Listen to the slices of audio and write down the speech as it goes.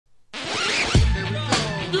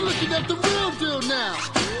got the real deal now.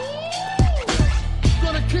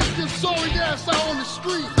 Gonna kick this sorry ass out on the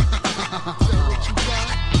street. What you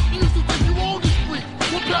got? You used to think you owned the street.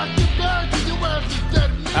 Well, pack your bags and your ass is dead.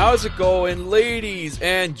 How's it going, ladies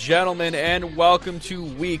and gentlemen, and welcome to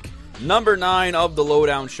week number 9 of the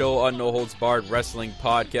Lowdown Show on No Holds Barred Wrestling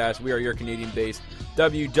Podcast. We are your Canadian-based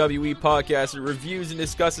WWE podcast that reviews and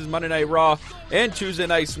discusses Monday Night Raw and Tuesday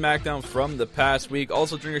Night Smackdown from the past week.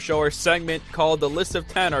 Also during the show, our segment called The List of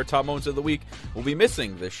 10, our top moments of the week, will be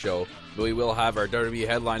missing this show. But we will have our WWE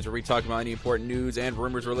Headlines where we talk about any important news and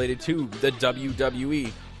rumors related to the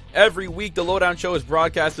WWE. Every week, the Lowdown Show is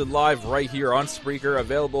broadcasted live right here on Spreaker,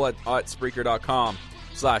 available at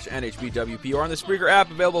Spreaker.com/NHBWP, or on the Spreaker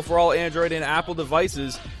app, available for all Android and Apple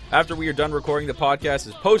devices. After we are done recording, the podcast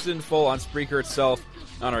is posted in full on Spreaker itself,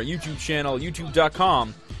 on our YouTube channel,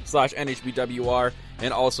 youtube.com/NHBWR,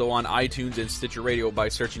 and also on iTunes and Stitcher Radio by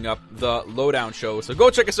searching up The Lowdown Show. So go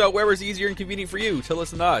check us out wherever it's easier and convenient for you to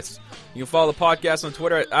listen to us. You can follow the podcast on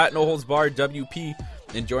Twitter at NoHoldsBarredWP.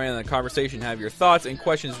 Enjoy the conversation, have your thoughts and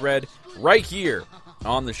questions read right here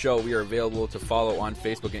on the show. We are available to follow on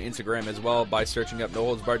Facebook and Instagram as well by searching up No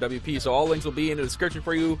Holds Barred WP. So all links will be in the description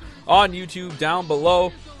for you on YouTube down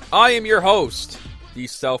below. I am your host, the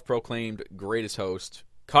self-proclaimed greatest host,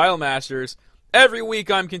 Kyle Masters. Every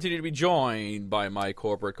week I'm continuing to be joined by my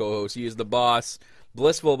corporate co-host. He is the boss,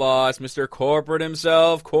 blissful boss, Mr. Corporate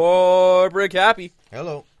himself, Corporate Cappy.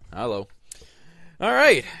 Hello. Hello. All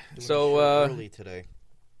right. So early today.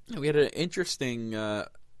 We had an interesting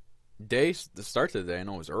day, the start of the day. I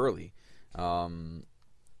know it was early.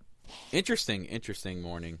 Interesting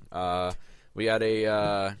morning. We had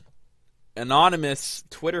a anonymous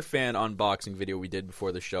Twitter fan unboxing video we did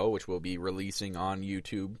before the show, which we'll be releasing on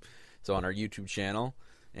YouTube. So on our YouTube channel.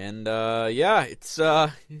 And yeah, it's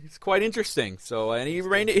quite interesting. So and he's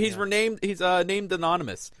named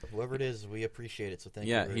anonymous. Whoever it is, we appreciate it. So thank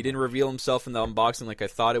you. Yeah, he didn't reveal himself in the unboxing like I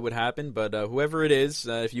thought it would happen. But whoever it is,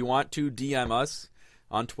 if you want to DM us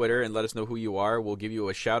on Twitter and let us know who you are, we'll give you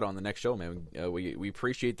a shout out on the next show, man. We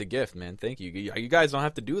appreciate the gift, man. Thank you. You guys don't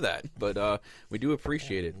have to do that, but we do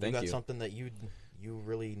appreciate it. Thank you. You got something that you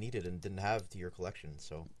really needed and didn't have to your collection.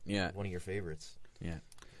 So yeah, one of your favorites. Yeah.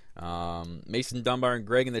 Mason Dunbar and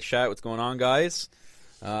Greg in the chat. What's going on, guys?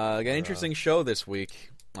 Got an interesting show this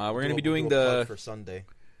week. We're going to be doing the for Sunday.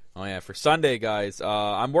 Oh yeah, for Sunday, guys.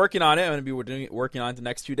 I'm working on it. I'm going to be working on it the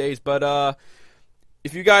next 2 days. But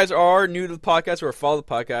if you guys are new to the podcast or follow the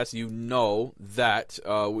podcast, you know that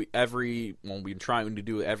we've been trying to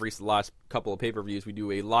do every last couple of pay-per-views. We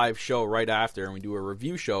do a live show right after, and we do a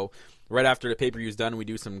review show right after the pay-per-view is done. We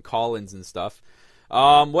do some call-ins and stuff.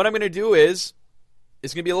 What I'm going to do is,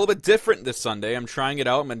 it's going to be a little bit different this Sunday. I'm trying it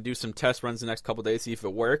out. I'm going to do some test runs the next couple days, see if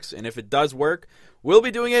it works. And if it does work, we'll be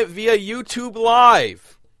doing it via YouTube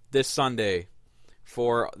Live this Sunday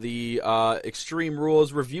for the Extreme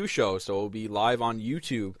Rules review show. So it'll be live on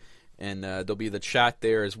YouTube, and there'll be the chat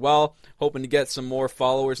there as well. Hoping to get some more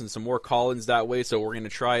followers and some more call-ins that way. So we're going to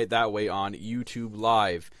try it that way on YouTube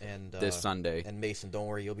Live this Sunday. And Mason, don't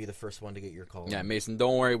worry, you'll be the first one to get your call. Yeah, Mason,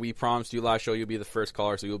 don't worry. We promised you last show you'll be the first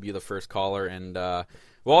caller, so you'll be the first caller. And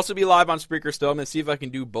we'll also be live on Spreaker still. I'm going to see if I can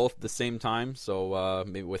do both at the same time. So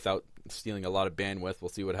maybe without stealing a lot of bandwidth, we'll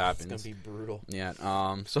see what happens. It's going to be brutal. Yeah.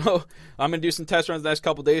 So I'm going to do some test runs the next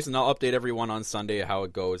couple days, and I'll update everyone on Sunday how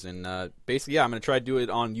it goes. And basically, yeah, I'm going to try to do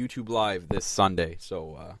it on YouTube Live this Sunday.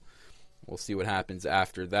 So we'll see what happens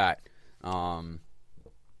after that.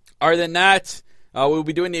 Other than that, we'll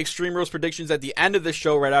be doing the Extreme Rules predictions at the end of the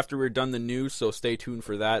show right after we're done the news, so stay tuned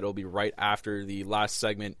for that. It'll be right after the last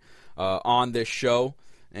segment on this show.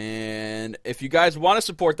 And if you guys want to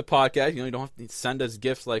support the podcast, you don't have to send us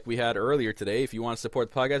gifts like we had earlier today. If you want to support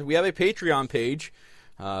the podcast, we have a Patreon page.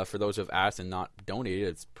 For those who have asked and not donated,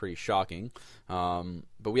 it's pretty shocking.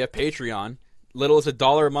 But we have Patreon. Little as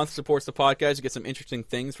 $1 a month supports the podcast. You get some interesting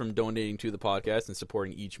things from donating to the podcast and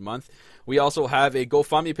supporting each month. We also have a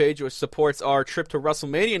GoFundMe page which supports our trip to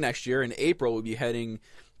WrestleMania next year. In April, we'll be heading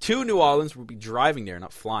to New Orleans. We'll be driving there,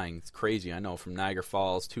 not flying. It's crazy, I know, from Niagara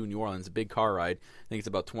Falls to New Orleans. A big car ride. I think it's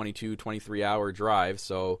about 22, 23-hour drive.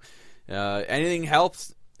 So anything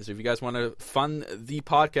helps. So if you guys want to fund the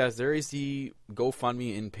podcast, there is the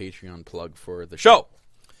GoFundMe and Patreon plug for the show.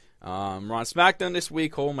 We're on Smackdown this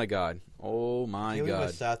week. Oh, my God. Oh, my God.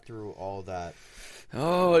 We sat through all that.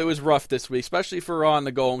 Oh, it was rough this week, especially for Raw on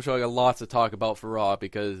the Go. I'm sure I got lots to talk about for Raw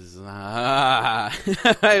because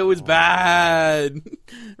it was bad.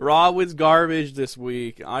 Raw was garbage this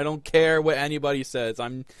week. I don't care what anybody says.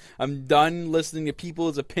 I'm done listening to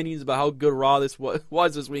people's opinions about how good Raw this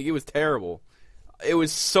was this week. It was terrible. It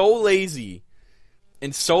was so lazy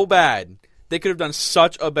and so bad They could have done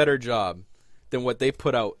such a better job than what they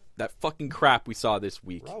put out. That fucking crap we saw this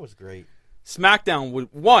week. Raw was great. SmackDown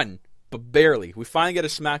won, but barely. We finally get a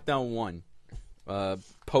SmackDown 1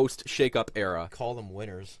 post-shakeup era. Call them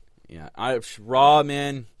winners. Yeah, Raw,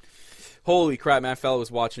 man. Holy crap, man. I felt I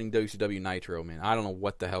was watching WCW Nitro, man. I don't know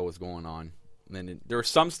what the hell was going on. And there was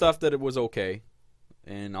some stuff that it was okay,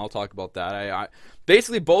 and I'll talk about that. I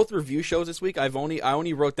basically both review shows this week. I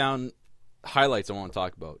only wrote down highlights I want to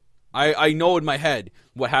talk about. I know in my head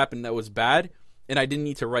what happened that was bad, and I didn't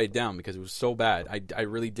need to write it down because it was so bad. I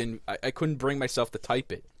really didn't. I couldn't bring myself to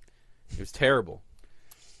type it. It was terrible.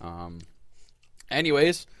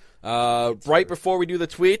 Anyways, right before we do the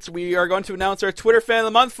tweets, we are going to announce our Twitter Fan of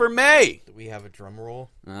the Month for May. Do we have a drum roll?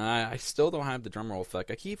 I still don't have the drum roll effect.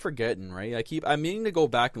 I keep forgetting, right? I'm meaning to go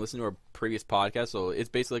back and listen to our previous podcast, so it's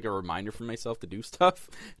basically like a reminder for myself to do stuff,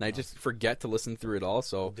 and I just forget to listen through it all.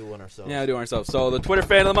 So We'll do one ourselves. yeah, we'll do it ourselves. So the Twitter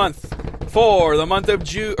Fan of the Month for the month of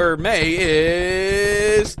May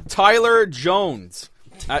is Tyler Jones.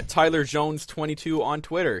 At Tyler Jones 22 on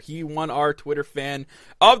Twitter. He won our Twitter Fan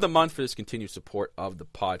of the Month for his continued support of the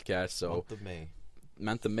podcast. So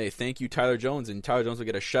month of May. Thank you, Tyler Jones. And Tyler Jones will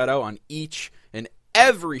get a shout out on each and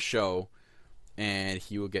every show. And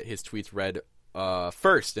he will get his tweets read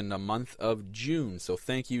first in the month of June. So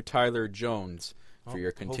thank you, Tyler Jones, for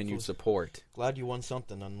your continued support. Glad you won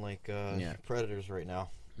something, unlike Predators right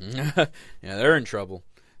now. Yeah, they're in trouble.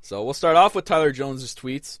 So we'll start off with Tyler Jones's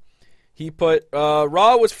tweets. He put,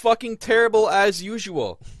 Raw was fucking terrible as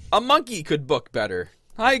usual. A monkey could book better.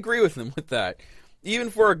 I agree with him with that.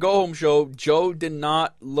 Even for a go-home show, Joe did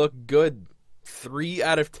not look good. 3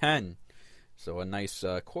 out of 10. So a nice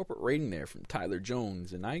corporate rating there from Tyler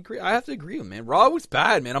Jones. And I agree. I have to agree with him, man. Raw was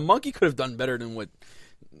bad, man. A monkey could have done better than what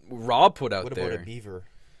Raw put out there. What about a beaver?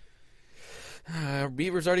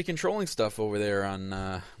 Beaver's already controlling stuff over there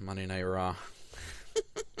on Monday Night Raw.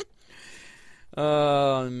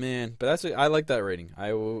 Oh man, but I like that rating.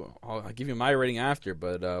 I'll give you my rating after,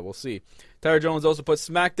 but we'll see. Tyler Jones also put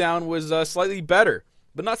SmackDown was slightly better,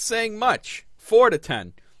 but not saying much. 4 out of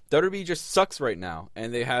 10. WWE just sucks right now,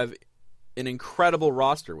 and they have an incredible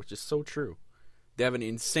roster, which is so true. They have an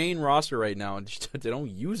insane roster right now, and they don't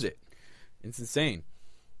use it. It's insane.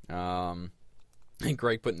 And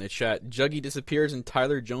Greg put in the chat, Juggy disappears and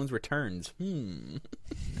Tyler Jones returns.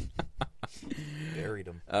 Buried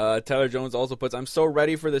him. Tyler Jones also puts, I'm so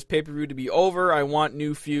ready for this pay-per-view to be over. I want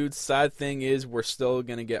new feuds. Sad thing is we're still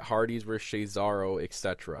going to get Hardys versus Cesaro,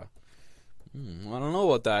 etc. Well, I don't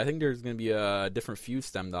know about that. I think there's going to be a different feud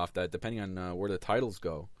stemmed off that, depending on where the titles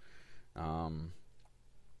go. What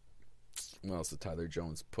else did Tyler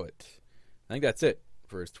Jones put? I think that's it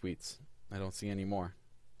for his tweets. I don't see any more.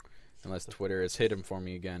 Unless Twitter has hit him for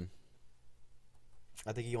me again.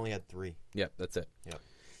 I think he only had 3. Yep, that's it. Yep.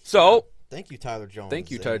 So, thank you, Tyler Jones. Thank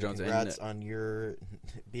you, Tyler Jones. Congrats on your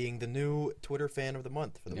being the new Twitter Fan of the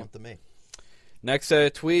Month for the month of May. Next set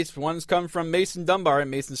of tweets. One's come from Mason Dunbar at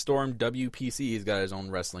Mason Storm WPC. He's got his own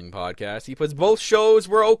wrestling podcast. He puts, both shows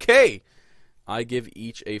were okay. I give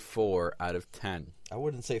each a 4 out of 10. I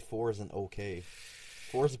wouldn't say 4 is an okay.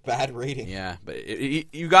 4 is a bad rating. Yeah, but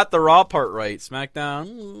you got the Raw part right.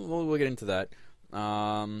 SmackDown, we'll get into that.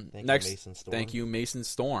 Thank you, Mason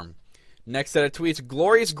Storm. Next set of tweets,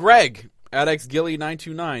 Glorious Greg at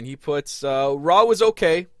XGilly929. He puts, Raw was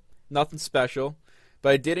okay, nothing special, but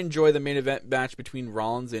I did enjoy the main event match between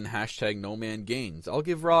Rollins and #NoManGains. I'll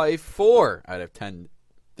give Raw a 4 out of 10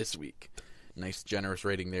 this week. Nice generous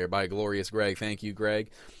rating there by Glorious Greg. Thank you, Greg.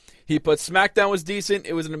 He puts, SmackDown was decent.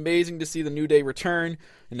 It was amazing to see the New Day return,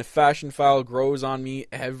 and the fashion file grows on me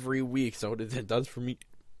every week. So it does for me.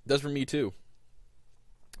 It does for me too.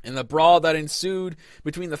 In the brawl that ensued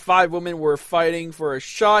between the 5 women were fighting for a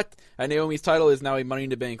shot at Naomi's title is now a Money in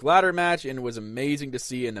the Bank ladder match, and it was amazing to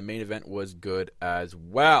see, and the main event was good as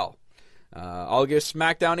well. I'll give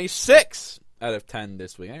SmackDown a 6 out of 10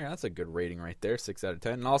 this week. Yeah, that's a good rating right there, 6 out of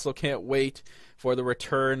 10. And also can't wait for the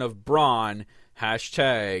return of Braun, #.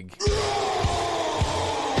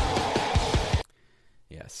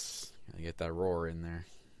 Yes, gotta get that roar in there.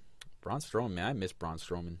 Braun Strowman, man, I miss Braun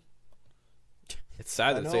Strowman. It's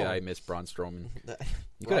sad to say I miss Braun Strowman.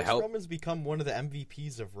 Braun Strowman's become one of the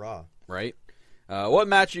MVPs of Raw. Right? What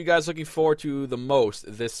match are you guys looking forward to the most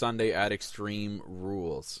this Sunday at Extreme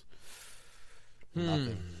Rules?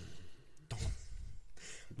 Nothing.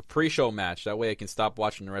 A pre-show match. That way I can stop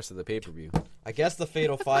watching the rest of the pay-per-view. I guess the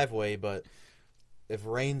Fatal 5-Way, but if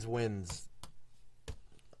Reigns wins,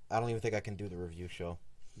 I don't even think I can do the review show.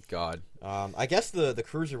 God. I guess the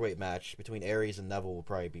Cruiserweight match between Aries and Neville will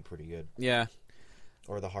probably be pretty good. Yeah.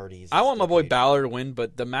 Or the Hardys. I want my boy Balor to win,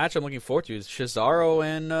 but the match I'm looking forward to is Cesaro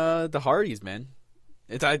and the Hardys, man.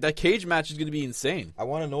 That cage match is going to be insane. I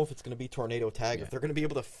want to know if it's going to be tornado tag. If they're going to be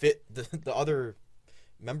able to fit the other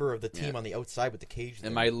member of the team on the outside with the cage.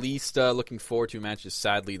 And my least looking forward to match is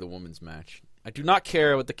sadly the women's match. I do not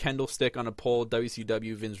care about the Kendall stick on a pole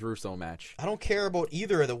WCW Vince Russo match. I don't care about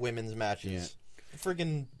either of the women's matches. Yeah.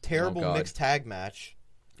 Friggin' terrible mixed tag match.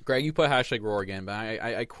 Greg, you put hashtag roar again, but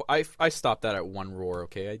I stopped that at 1 roar,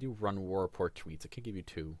 okay? I do run war report tweets. I can't give you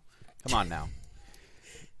 2. Come on now.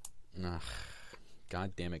 Ugh.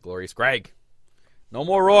 God damn it, Glorious Greg. No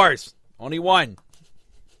more roars. Only 1.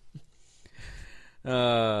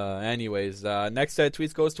 Anyways, next set of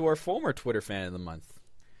tweets goes to our former Twitter fan of the month.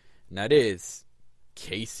 And that is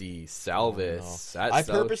Casey Salvis. Oh, no. I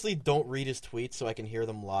purposely don't read his tweets so I can hear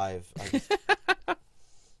them live.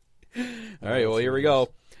 All right, well, here we go.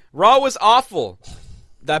 Raw was awful.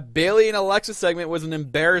 That Bayley and Alexa segment was an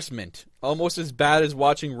embarrassment. Almost as bad as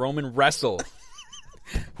watching Roman wrestle.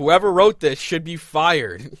 Whoever wrote this should be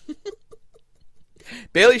fired.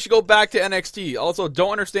 Bayley should go back to NXT. Also,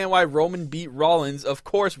 don't understand why Roman beat Rollins. Of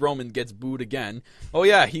course Roman gets booed again. Oh,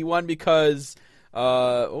 yeah, he won because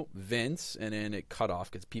Vince, and then it cut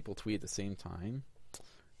off because people tweet at the same time.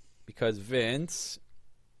 Because Vince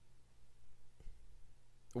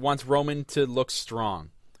wants Roman to look strong.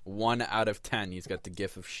 1 out of 10. He's got the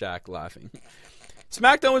gif of Shaq laughing.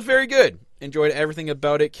 Smackdown was very good. Enjoyed everything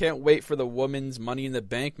about it. Can't wait for the women's Money in the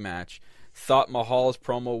Bank match. Thought Mahal's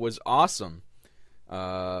promo was awesome.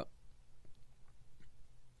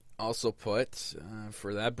 Also put,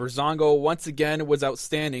 for that, Breezango once again was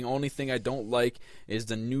outstanding. Only thing I don't like is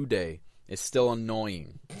the New Day. It's still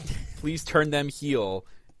annoying. Please turn them heel.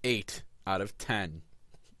 8 out of 10.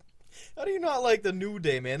 How do you not like the New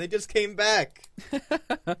Day, man? They just came back.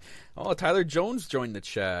 Oh, Tyler Jones joined the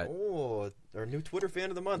chat. Oh, our new Twitter fan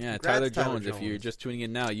of the month. Yeah, Congrats, Tyler Jones. If you're just tuning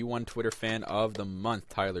in now, you won Twitter fan of the month,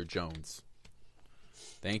 Tyler Jones.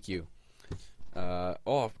 Thank you.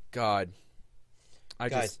 Oh, God.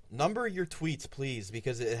 Guys, number your tweets, please,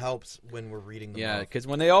 because it helps when we're reading them. Yeah, because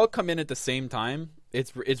when they all come in at the same time,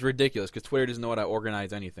 it's ridiculous because Twitter doesn't know how to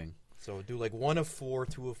organize anything. So do like 1 of 4,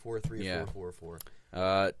 2 of 4, 3 of 4, 4 of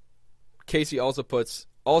 4. Casey also puts,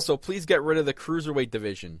 also, please get rid of the Cruiserweight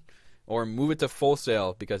division or move it to Full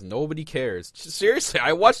Sail because nobody cares. Seriously,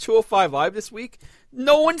 I watched 205 Live this week.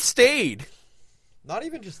 No one stayed. Not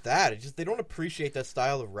even just that. It's just they don't appreciate that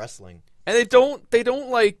style of wrestling. And they don't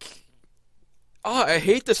like... Oh, I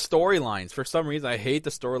hate the storylines. For some reason, I hate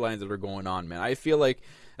the storylines that are going on, man. I feel like,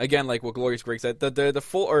 again, like what Glorious Greg said, the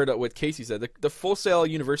full, or what Casey said, the Full Sail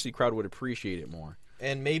University crowd would appreciate it more.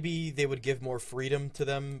 And maybe they would give more freedom to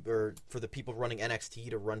them, or for the people running NXT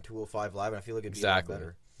to run 205 Live, and I feel like it'd be a lot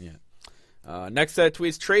better. Yeah. Next set of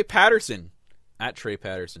tweets, Trey Patterson. At Trey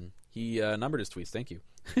Patterson. He numbered his tweets. Thank you.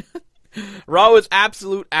 Raw was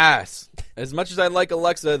absolute ass. As much as I like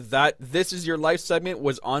Alexa, that This Is Your Life segment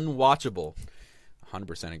was unwatchable.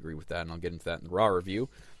 100% agree with that, and I'll get into that in the Raw review.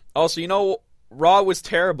 Also, Raw was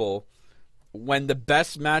terrible when the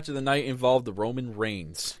best match of the night involved the Roman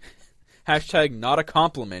Reigns. Hashtag not a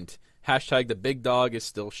compliment. Hashtag the big dog is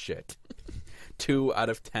still shit. 2 out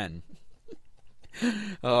of 10.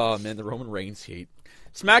 Oh, man, the Roman Reigns hate.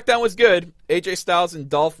 SmackDown was good. AJ Styles and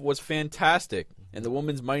Dolph was fantastic. And the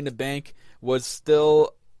Women's Money in the Bank was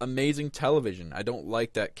still amazing television. I don't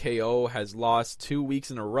like that KO has lost 2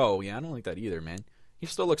 weeks in a row. Yeah, I don't like that either, man. He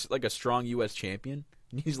still looks like a strong U.S. champion.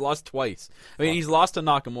 He's lost twice. I mean, he's lost to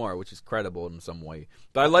Nakamura, which is credible in some way.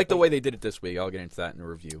 But I like the way they did it this week. I'll get into that in a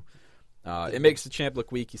review. It makes the champ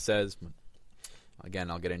look weak, he says.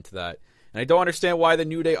 Again, I'll get into that. And I don't understand why the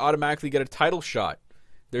New Day automatically get a title shot.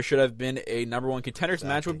 There should have been a number 1 contenders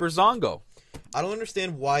match with Breezango. I don't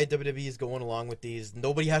understand why WWE is going along with these.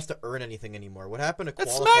 Nobody has to earn anything anymore. What happened to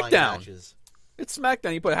qualifying matches? It's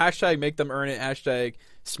SmackDown. You put hashtag make them earn it. Hashtag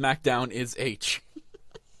SmackDown is H.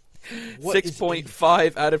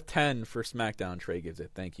 6.5 out of 10 for SmackDown. Trey gives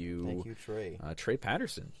it. Thank you. Thank you, Trey. Trey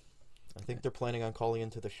Patterson. I think they're planning on calling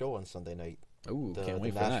into the show on Sunday night. Ooh, can't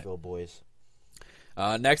wait the for Nashville that. boys.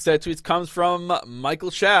 Next set of tweets comes from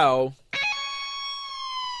Michael Chow.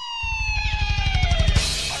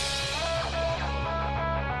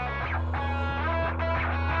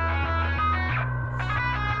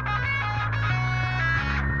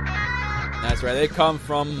 That's right. They come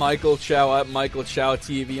from Michael Chow at Michael Chow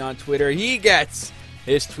TV on Twitter. He gets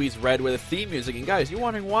his tweets read with a theme music. And guys, you're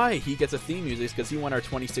wondering why he gets a theme music? It's because he won our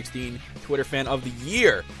 2016 Twitter Fan of the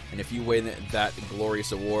Year. And if you win that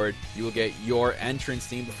glorious award, you will get your entrance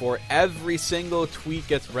theme before every single tweet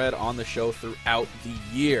gets read on the show throughout the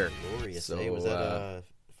year. Glorious. So, was that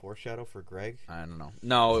Foreshadow for Greg? I don't know.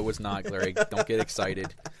 No, it was not, Greg. Don't get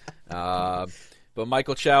excited. But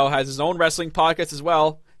Michael Chow has his own wrestling podcast as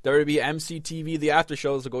well. WWE MCTV, the after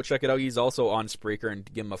show, so go check it out. He's also on Spreaker, and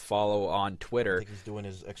give him a follow on Twitter. I think he's doing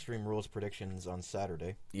his Extreme Rules predictions on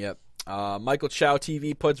Saturday. Yep. Michael Chow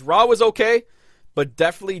TV puts Raw was okay, but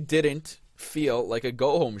definitely didn't feel like a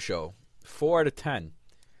go-home show. 4 out of 10.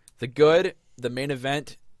 The good, the main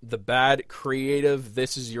event, the bad, creative,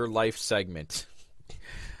 this is your life segment.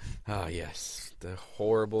 Ah, yes. The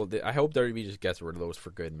horrible... I hope WWE just gets rid of those for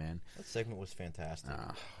good, man. That segment was fantastic.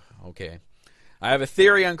 Okay. I have a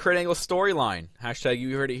theory on Kurt Angle's storyline. Hashtag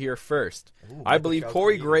you heard it here first. Ooh, I believe Michael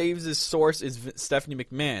Corey Chow Graves' source is Stephanie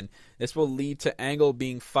McMahon. This will lead to Angle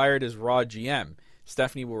being fired as Raw GM.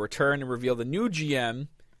 Stephanie will return and reveal the new GM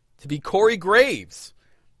to be Corey Graves.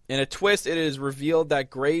 In a twist, it is revealed that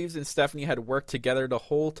Graves and Stephanie had worked together the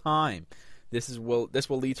whole time. This will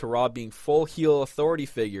lead to Raw being full heel authority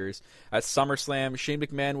figures. At SummerSlam, Shane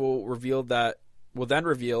McMahon will then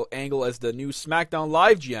reveal Angle as the new Smackdown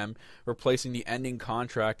Live GM, replacing the ending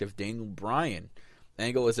contract of Daniel Bryan.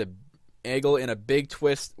 Angle in a big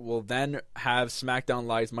twist will then have SmackDown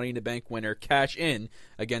Live's Money in the Bank winner cash in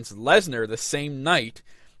against Lesnar the same night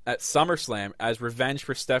at SummerSlam as revenge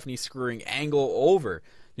for Stephanie screwing Angle over.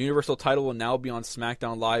 The Universal title will now be on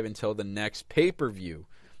SmackDown Live until the next pay-per-view.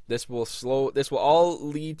 This will all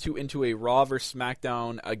lead into a Raw vs.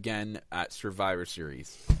 SmackDown again at Survivor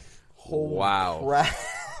Series. Holy wow. crap.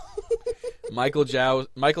 Michael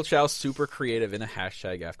Chow's super creative in a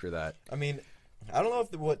hashtag after that. I mean, I don't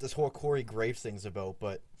know what this whole Corey Graves thing's about,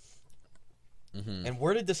 but... And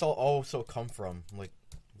where did this all also come from? Like,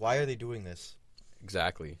 why are they doing this?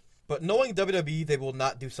 Exactly. But knowing WWE, they will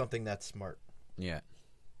not do something that's smart. Yeah.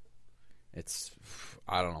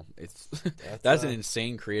 I don't know. That's an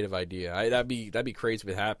insane creative idea. That'd be crazy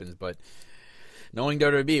if it happens, but knowing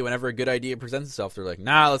WWE, whenever a good idea presents itself, they're like,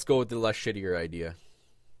 nah, let's go with the less shittier idea.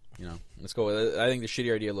 Let's go with it. I think the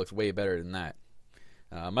shittier idea looks way better than that.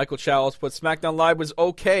 Michael Chow also put SmackDown Live was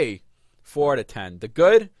okay. 4 out of 10. The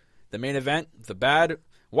good, the main event, the bad.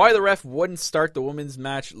 Why the ref wouldn't start the women's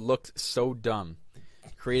match looked so dumb.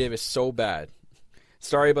 Creative is so bad.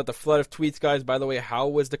 Sorry about the flood of tweets, guys. By the way, how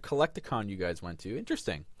was the Collecticon you guys went to?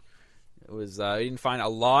 Interesting. It was. I didn't find a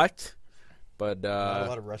lot, but Not a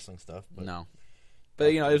lot of wrestling stuff. But no. But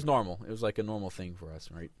it was normal. It was like a normal thing for us,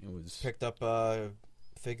 right? It was picked up a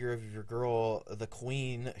figure of your girl, the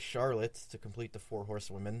Queen Charlotte, to complete the 4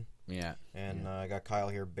 horsewomen. Yeah. And I got Kyle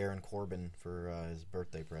here, Baron Corbin, for his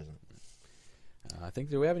birthday present. I think,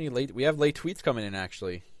 do we have any late? We have late tweets coming in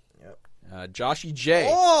actually. Yep. Joshy J.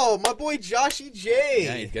 Oh, my boy Joshy J.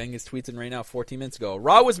 Yeah, he's getting his tweets in right now. 14 minutes ago.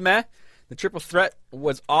 Raw was meh. The triple threat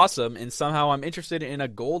was awesome, and somehow I'm interested in a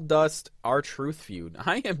Goldust R-Truth feud.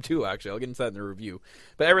 I am too, actually. I'll get into that in the review.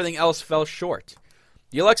 But everything else fell short.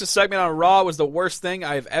 The Alexa segment on Raw was the worst thing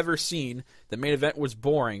I have ever seen. The main event was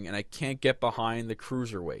boring, and I can't get behind the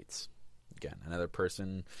cruiserweights. Again, another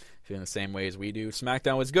person feeling the same way as we do.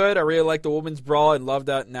 SmackDown was good. I really liked the women's brawl and love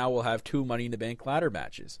that now we'll have 2 Money in the Bank ladder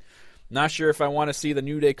matches. Not sure if I want to see the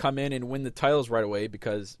New Day come in and win the titles right away,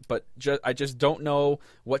 I just don't know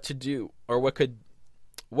what to do, or what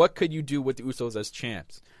could you do with the Usos as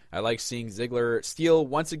champs. I like seeing Ziggler steal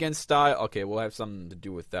once again style. Okay, we'll have something to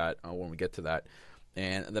do with that when we get to that.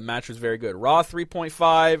 And the match was very good. Raw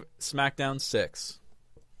 3.5, SmackDown 6.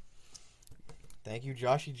 Thank you,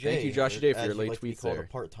 Joshy J. Thank you, Joshy J, for your late tweets called there. A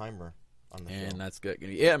part-timer on the show. And that's good.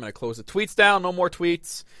 Yeah, I'm going to close the tweets down. No more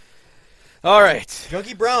tweets. All right.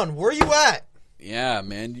 Junkie Brown, where you at? Yeah,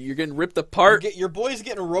 man, you're getting ripped apart. Your boy's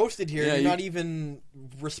getting roasted here. Yeah, you're not even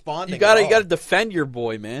responding. You gotta defend your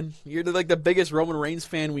boy, man. You're like the biggest Roman Reigns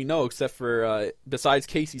fan we know, except for besides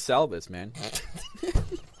Casey Salvis, man.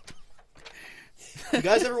 You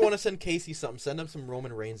guys ever want to send Casey something? Send him some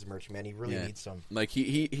Roman Reigns merch, man. He really needs some. Like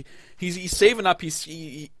he's saving up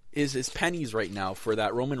his pennies right now for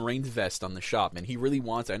that Roman Reigns vest on the shop, man. He really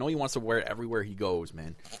wants it. I know he wants to wear it everywhere he goes,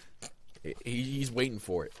 man. He's waiting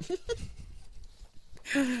for it.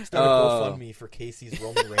 Start a GoFundMe for Casey's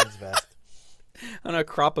Roman Reigns vest. I'm gonna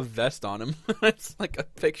crop a vest on him. It's like a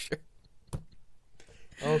picture.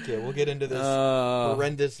 Okay, we'll get into this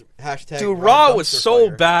horrendous hashtag. Dude, Raw was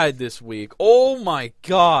so bad this week. Oh my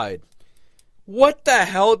god. What the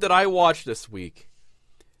hell did I watch this week?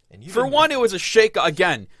 For one, it was a shake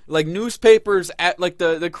again. Like newspapers, like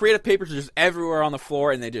the creative papers are just everywhere on the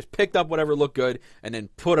floor, and they just picked up whatever looked good and then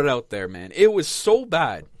put it out there, man. It was so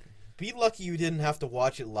bad. Be lucky you didn't have to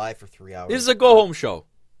watch it live for 3 hours. This is a go-home show.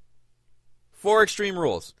 4 Extreme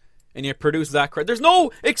Rules. And you produce that crap. There's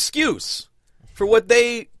no excuse for what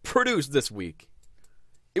they produced this week.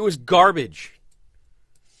 It was garbage.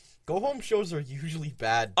 Go home shows are usually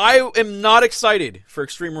bad. I am not excited for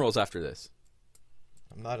Extreme Rules after this.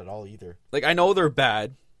 I'm not at all either. Like, I know they're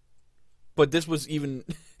bad, but this is even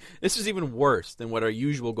worse than what our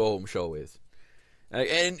usual go home show is.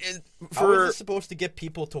 And how is this supposed to get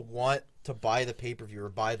people to want to buy the pay-per-view or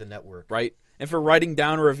buy the network? Right. And for writing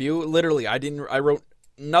down a review, literally, I wrote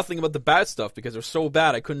nothing about the bad stuff because it was so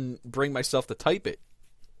bad I couldn't bring myself to type it.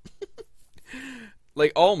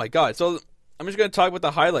 Like, oh my god. So I'm just going to talk about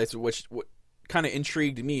the highlights, what kind of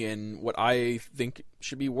intrigued me and what I think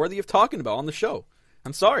should be worthy of talking about on the show.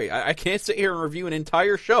 I'm sorry. I can't sit here and review an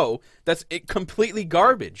entire show that's completely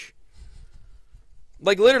garbage.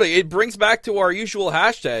 Like, literally, it brings back to our usual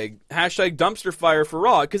hashtag dumpster fire for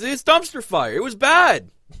Raw, because it is dumpster fire. It was bad.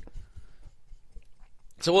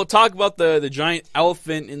 So we'll talk about the giant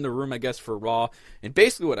elephant in the room, I guess, for Raw. And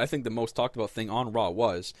basically what I think the most talked about thing on Raw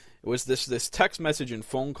was this text message and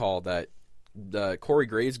phone call that Corey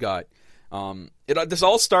Graves got. This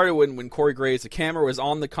all started when Corey Graves, the camera was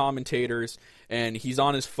on the commentators, and he's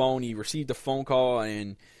on his phone. He received a phone call,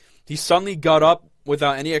 and he suddenly got up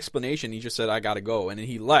without any explanation. He just said, "I gotta go," and then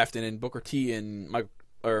he left. And then Booker T and Michael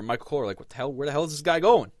Cole were like, "What the hell? Where the hell is this guy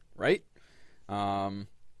going?" Right? Yeah,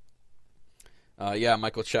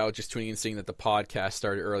 Michael Chow just tweeting and seeing that the podcast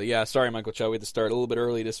started early. Yeah, sorry, Michael Chow, we had to start a little bit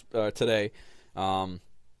early today. So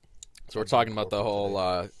we're talking about the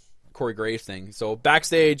whole Corey Graves thing. So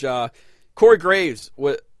backstage, Corey Graves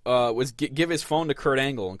give his phone to Kurt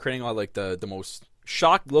Angle, and Kurt Angle had like the most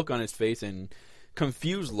shocked look on his face and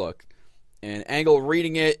confused look. And Angle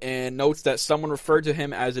reading it and notes that someone referred to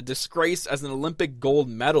him as a disgrace as an Olympic gold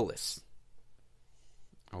medalist.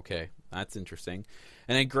 Okay, that's interesting.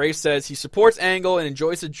 And then Graves says he supports Angle and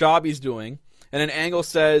enjoys the job he's doing. And then Angle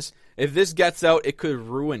says, if this gets out, it could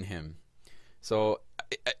ruin him. So,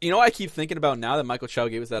 you know what I keep thinking about now that Michael Chow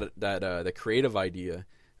gave us that creative idea?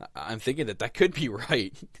 I'm thinking that could be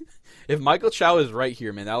right. If Michael Chow is right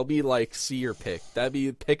here, man, that'll be like seer pick. That'd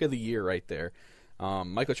be pick of the year right there.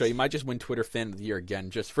 Michael Chow, you might just win Twitter Fan of the Year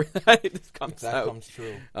again just for that if this comes out. That comes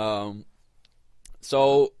true.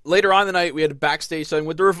 So later on in the night, we had a backstage segment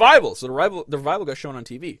with the Revival. So the Revival got shown on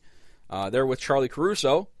TV. They're with Charlie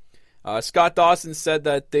Caruso. Scott Dawson said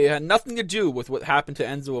that they had nothing to do with what happened to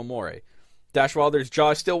Enzo Amore. Dash Wilder's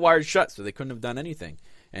jaw is still wired shut, so they couldn't have done anything.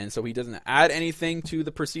 And so he doesn't add anything to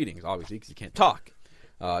the proceedings, obviously, because he can't talk.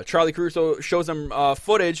 Charlie Caruso shows them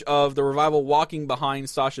footage of the Revival walking behind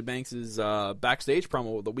Sasha Banks' backstage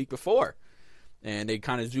promo the week before. And they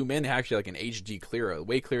kind of zoom in, actually like an HD clear,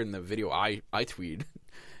 way clearer than the video I tweeted.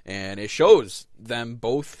 And it shows them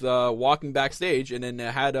both walking backstage, and then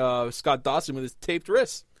it had Scott Dawson with his taped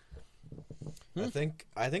wrists. I think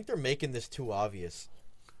they're making this too obvious.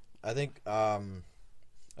 I think,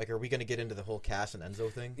 like, are we going to get into the whole Cass and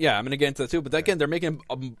Enzo thing? Yeah, I'm going to get into that too. But again, they're making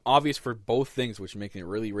it obvious for both things, which is making it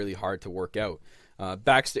really, really hard to work out.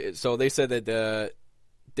 Backstage, so they said that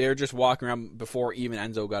they're just walking around before even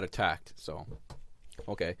Enzo got attacked. So,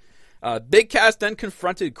 okay. Big Cass then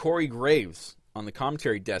confronted Corey Graves on the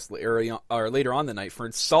commentary desk later on the night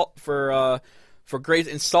for Graves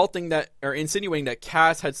insinuating that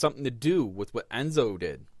Cass had something to do with what Enzo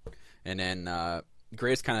did, and then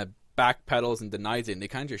Graves kind of backpedals and denies it, and they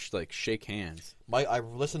kind of just like shake hands. I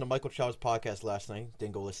listened to Michael Chow's podcast last night.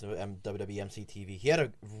 Didn't go listen to it. WWE MCTV. He had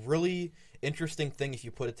a really interesting thing if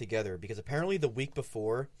you put it together, because apparently the week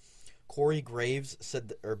before, Corey Graves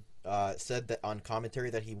said that on commentary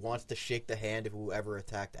that he wants to shake the hand of whoever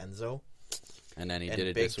attacked Enzo. And then he did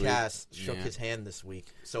it this week. Big Cass shook his hand this week.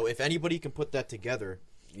 So if anybody can put that together,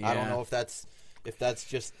 I don't know if that's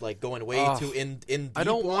just like going way too in deep. I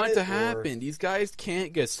don't want it to happen. These guys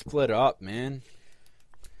can't get split up, man.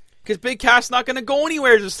 Because Big Cass not going to go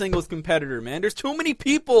anywhere as a singles competitor, man. There's too many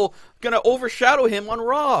people going to overshadow him on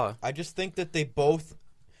Raw. I just think that they both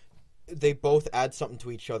add something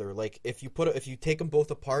to each other. Like if you take them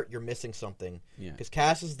both apart, you're missing something. Yeah. Because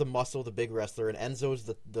Cass is the muscle, the big wrestler, and Enzo's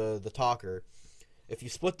the talker. If you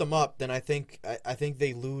split them up, then I think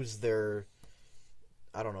they lose their.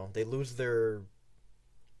 I don't know. They lose their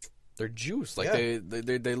juice. Like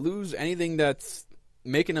they lose anything that's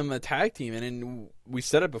making them a tag team. And then we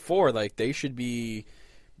said it before. Like they should be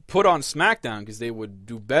put on SmackDown because they would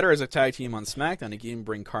do better as a tag team on SmackDown. They can even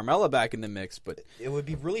bring Carmella back in the mix. But it would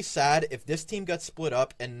be really sad if this team got split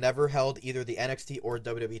up and never held either the NXT or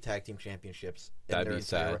WWE Tag Team Championships. That'd be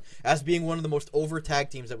sad. As being one of the most over tag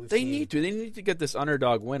teams that we've seen. They need to get this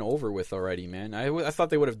underdog win over with already, man. I thought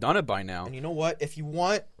they would have done it by now. And you know what? If you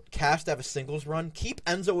want Cass to have a singles run, keep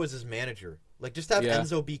Enzo as his manager. Like just have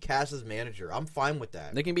Enzo be Cass's manager. I'm fine with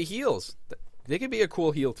that. They can be heels. They can be a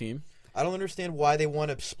cool heel team. I don't understand why they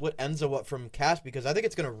want to split Enzo up from Cass, because I think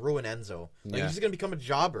it's going to ruin Enzo. Like, Yeah. he's going to become a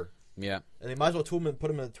jobber. Yeah. And they might as well put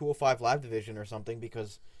him in the 205 Live division or something,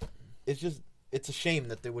 because it's a shame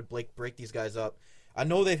that they would break these guys up. I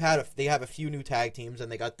know they have a few new tag teams,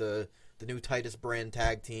 and they got the new Titus brand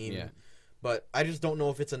tag team. Yeah. But I just don't know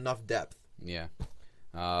if it's enough depth. Yeah.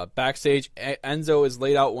 Backstage, Enzo is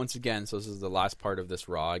laid out once again, so this is the last part of this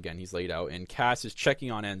Raw. Again, he's laid out, and Cass is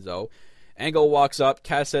checking on Enzo. Angle walks up.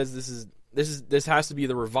 Cass says, "This has to be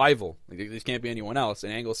the Revival. Like, this can't be anyone else."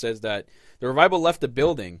 And Angle says that the Revival left the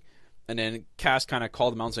building, and then Cass kind of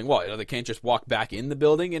called him out, saying, "What? They can't just walk back in the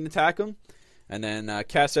building and attack him?" And then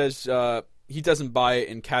Cass says he doesn't buy it,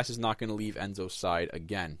 and Cass is not going to leave Enzo's side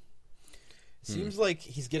again. Seems like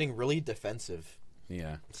he's getting really defensive.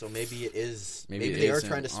 Yeah. So maybe it is. Maybe Maybe they are isn't.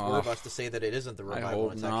 trying to swerve us to say that it isn't the I Revival.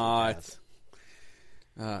 hope it's actually not.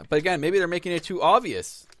 Cass. But again, maybe they're making it too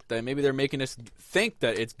obvious. That maybe they're making us think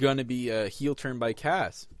that it's going to be a heel turn by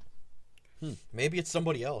Cass. Maybe it's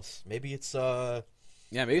somebody else. Maybe it's Yeah,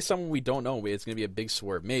 maybe it's someone we don't know. It's going to be a big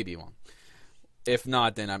swerve. Maybe one. If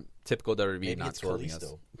not, then I'm typical WWE maybe not it's swerving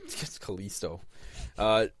Kalisto. us. It's Kalisto.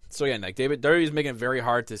 So again, like WWE is making it very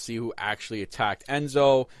hard to see who actually attacked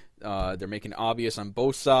Enzo. They're making it obvious on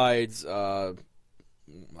both sides.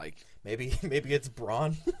 Like Maybe it's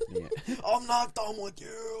Braun. Yeah. I'm not done with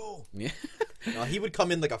you. Yeah. No, he would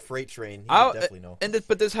come in like a freight train. He would definitely know.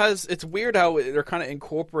 But it's weird how they're kind of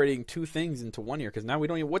incorporating two things into one here, because now we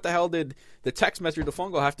don't even, what the hell did the text message or the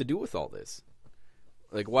phone call have to do with all this?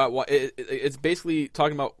 Like, why it's basically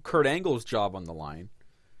talking about Kurt Angle's job on the line.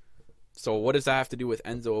 So what does that have to do with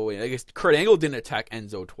Enzo? I guess Kurt Angle didn't attack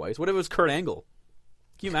Enzo twice. What if it was Kurt Angle?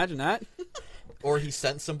 Can you imagine that? Or he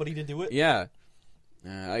sent somebody to do it. Yeah.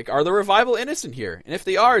 Like, are the Revival innocent here? And if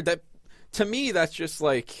they are, that, to me, that's just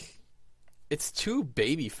like, it's too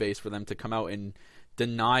babyface for them to come out and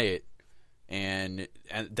deny it, and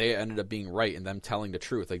they ended up being right and them telling the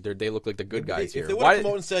truth. Like, they look like the good guys here. If they would have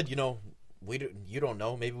come out and said, you don't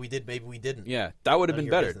know, maybe we did, maybe we didn't. Yeah, that would have been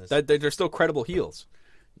better. They're still credible heels.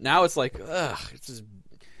 Now it's like, it's just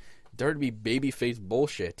dirty babyface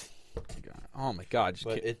bullshit. Oh my god!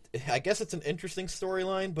 But I guess it's an interesting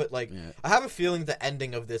storyline, but like, I have a feeling the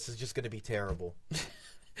ending of this is just going to be terrible.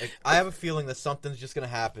 Like, I have a feeling that something's just going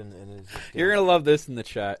to happen, and you're gonna love this in the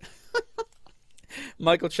chat.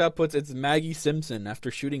 Michael Chat puts, "It's Maggie Simpson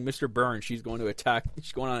after shooting Mr. Burns. She's going to attack.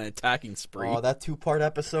 She's going on an attacking spree." Oh, that 2-part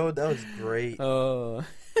episode, that was great. So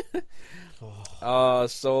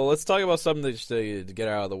let's talk about something just to get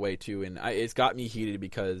out of the way too, and it's got me heated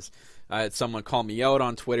because I had someone call me out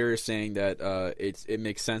on Twitter saying that it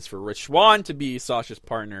makes sense for Rich Swann to be Sasha's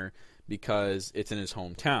partner because it's in his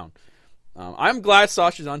hometown. I'm glad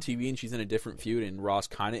Sasha's on TV and she's in a different feud, and Raw's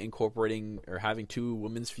kind of incorporating or having two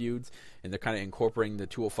women's feuds, and they're kind of incorporating the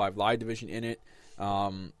 205 Live division in it.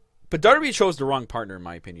 But WWE chose the wrong partner, in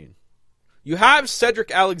my opinion. You have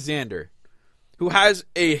Cedric Alexander, who has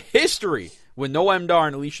a history with Noam Dar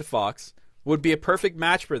and Alicia Fox, would be a perfect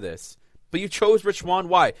match for this. But you chose Rich Swann.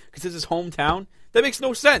 Why? Because it's his hometown? That makes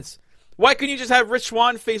no sense. Why couldn't you just have Rich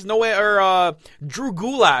Swann face Drew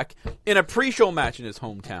Gulak in a pre-show match in his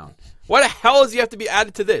hometown? Why the hell does he have to be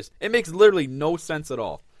added to this? It makes literally no sense at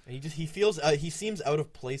all. He seems out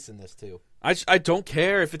of place in this too. I don't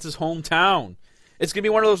care if it's his hometown. It's going to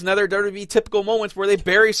be one of those another WWE typical moments where they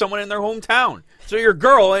bury someone in their hometown. So your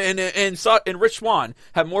girl and Rich Swann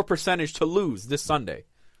have more percentage to lose this Sunday.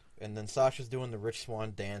 And then Sasha's doing the Rich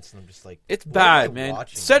Swann dance, and I'm just like, it's bad, man.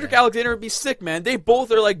 Cedric Alexander would be sick, man. They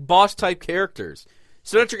both are like boss-type characters.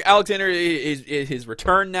 Cedric Alexander is his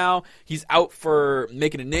return now. He's out for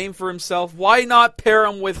making a name for himself. Why not pair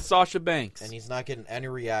him with Sasha Banks? And he's not getting any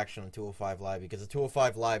reaction on 205 Live because the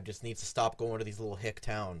 205 Live just needs to stop going to these little hick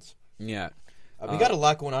towns. Yeah. We got a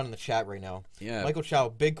lot going on in the chat right now. Yeah. Michael Chow,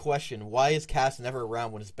 big question. Why is Cass never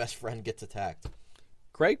around when his best friend gets attacked?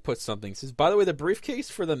 Greg puts something. Says, by the way, the briefcase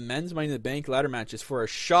for the men's Money in the Bank ladder match is for a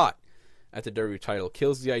shot at the WWE title.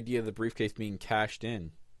 Kills the idea of the briefcase being cashed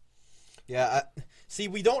in. Yeah. See,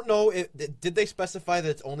 we don't know. Did they specify that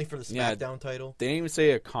it's only for the Smackdown title? They didn't even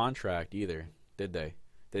say a contract either, did they?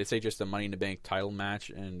 Did they say just a Money in the Bank title match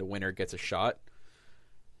and the winner gets a shot?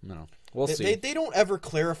 No. We'll see. They don't ever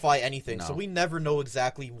clarify anything, No. so we never know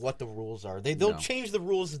exactly what the rules are. They'll change the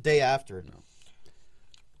rules the day after.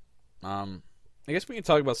 No. I guess we can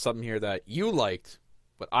talk about something here that you liked,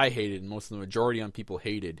 but I hated, and most of the majority on people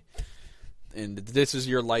hated. And this is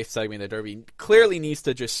your life segment that Derby clearly needs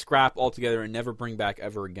to just scrap altogether and never bring back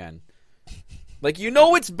ever again. Like,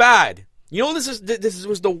 it's bad. This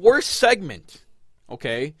was the worst segment.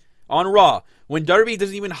 Okay? on Raw when WWE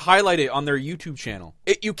doesn't even highlight it on their YouTube channel.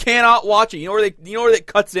 You cannot watch it. You know where it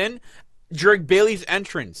cuts in? During Bayley's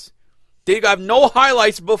entrance. They have no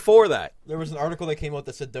highlights before that. There was an article that came out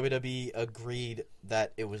that said WWE agreed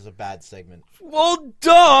that it was a bad segment. Well,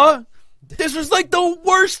 duh! This was like the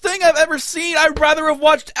worst thing I've ever seen. I'd rather have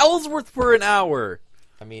watched Ellsworth for an hour.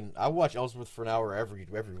 I mean, I watch Ellsworth for an hour every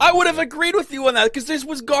week. I would have agreed with you on that because this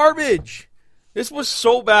was garbage. This was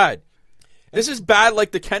so bad. This is bad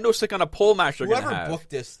like the kendo stick on a pole match they're going to have. Whoever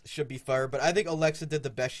booked this should be fired, but I think Alexa did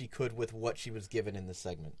the best she could with what she was given in this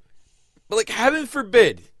segment. But like, heaven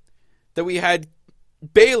forbid that we had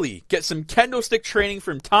Bayley get some kendo stick training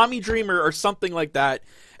from Tommy Dreamer or something like that,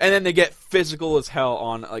 and then they get physical as hell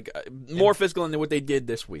on, like, more physical than what they did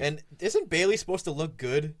this week. And isn't Bayley supposed to look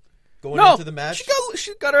good going into the match?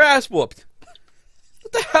 She got her ass whooped.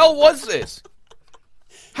 What the hell was this?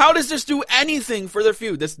 How does this do anything for their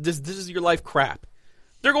feud? This is your life crap.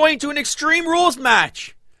 They're going to an Extreme Rules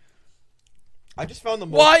match. I just found the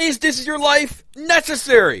most... Why is This Is Your Life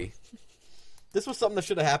necessary? This was something that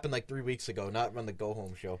should have happened like 3 weeks ago, not on the Go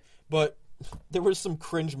Home show. But there were some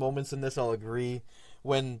cringe moments in this, I'll agree,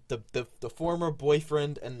 when the former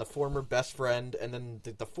boyfriend and the former best friend, and then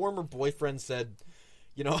the former boyfriend said,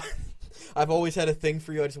 you know, I've always had a thing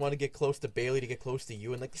for you. I just want to get close to Bayley to get close to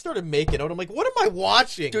you. And like they started making out. I'm like, what am I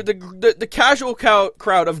watching? Dude, the casual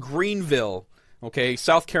crowd of Greenville, okay,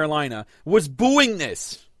 South Carolina, was booing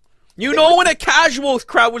this. You know when a casual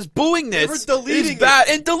crowd was booing this, they were deleting it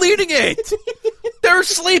and deleting it. They're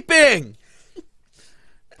sleeping.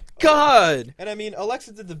 God. And I mean,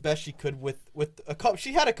 Alexa did the best she could with a couple.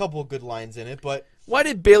 She had a couple of good lines in it, but why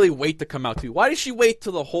did Bayley wait to come out too? Why did she wait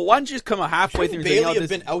till the whole? Why didn't she just come out halfway through? Bayley have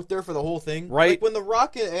been out there for the whole thing, right? Like when The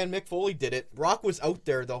Rock and Mick Foley did it, Rock was out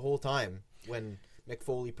there the whole time when Mick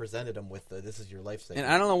Foley presented him with the "This Is Your Life" segment.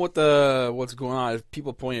 And I don't know what's going on.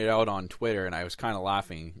 People pointed it out on Twitter, and I was kind of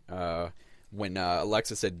laughing when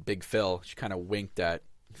Alexa said "Big Phil." She kind of winked at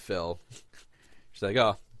Phil. She's like,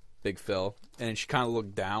 "Oh, Big Phil," and she kind of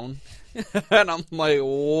looked down, and I'm like,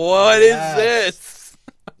 "What is this?"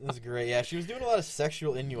 It was great. Yeah, she was doing a lot of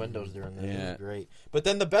sexual innuendos during this. Yeah. It was great. But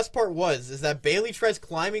then the best part is that Bayley tries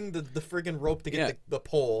climbing the friggin' rope to get the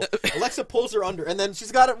pole. Alexa pulls her under, and then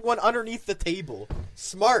she's got one underneath the table.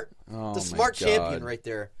 Smart. Oh, the smart champion right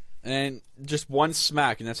there. And just one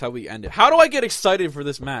smack, and that's how we end it. How do I get excited for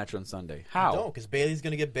this match on Sunday? How? No, because Bayley's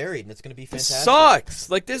going to get buried, and it's going to be fantastic. It sucks.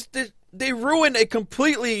 Like this, they ruined a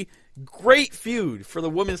completely great feud for the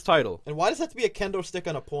women's title. And why does it have to be a kendo stick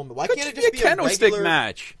on a pole? Why can't it just be a kendo stick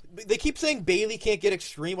match? They keep saying Bayley can't get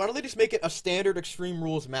extreme. Why don't they just make it a standard Extreme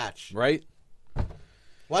Rules match? Right?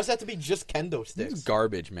 Why does it have to be just kendo sticks? This is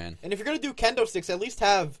garbage, man. And if you're going to do kendo sticks, at least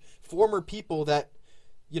have former people that,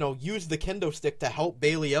 use the kendo stick to help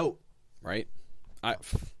Bayley out. Right?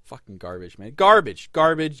 Fucking garbage, man. Garbage.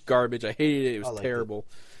 I hated it. It was terrible.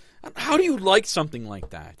 How do you like something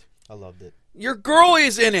like that? I loved it. Your girl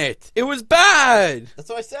is in it. It was bad. That's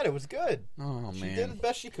what I said. It was good. Oh, she man. did the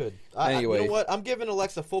best she could. Anyway. You know what? I'm giving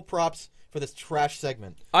Alexa full props for this trash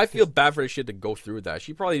segment. I feel bad for the shit to go through that.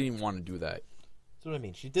 She probably didn't want to do that. That's what I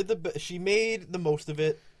mean. She made the most of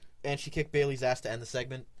it, and she kicked Bayley's ass to end the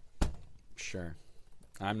segment. Sure.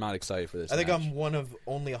 I'm not excited for this I think match. I'm one of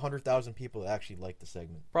only 100,000 people that actually liked the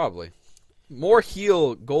segment. Probably. More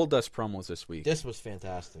heel Goldust promos this week. This was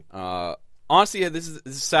fantastic. Honestly, this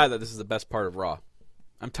is sad that this is the best part of Raw.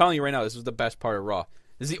 I'm telling you right now, this was the best part of Raw.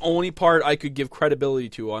 This is the only part I could give credibility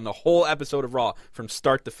to on the whole episode of Raw from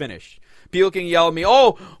start to finish. People can yell at me,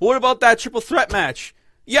 "Oh, what about that triple threat match?"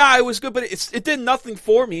 Yeah, it was good, but it did nothing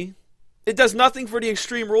for me. It does nothing for the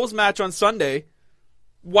Extreme Rules match on Sunday.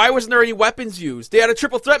 Why wasn't there any weapons used? They had a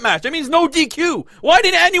triple threat match. That means no DQ. Why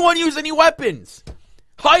didn't anyone use any weapons?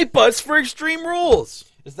 Hype us for Extreme Rules.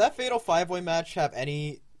 Does that Fatal 5-Way match have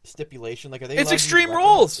any stipulation? Like, are they? It's Extreme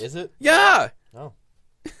Rules. Is it? Yeah. Oh.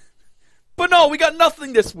 But no, we got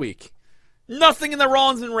nothing this week. Nothing in the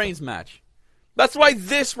Rollins and Reigns match. That's why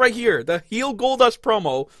this right here, the heel Goldust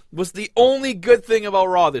promo, was the only good thing about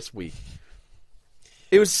Raw this week.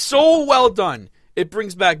 It was so well done. It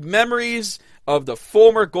brings back memories of the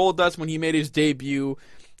former Goldust when he made his debut.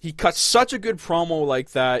 He cut such a good promo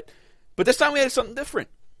like that. But this time we had something different.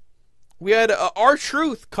 We had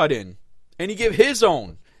R-Truth cut in. And he gave his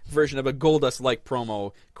own version of a Goldust-like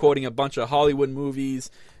promo, quoting a bunch of Hollywood movies.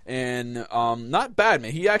 And not bad,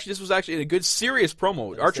 man. This was actually a good, serious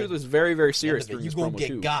promo. R-Truth was very, very serious during this promo,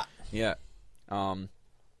 too. Got. Yeah. I'm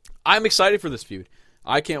excited for this feud.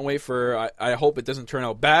 I can't wait for... I hope it doesn't turn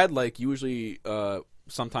out bad, like usually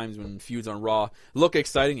sometimes when feuds on Raw look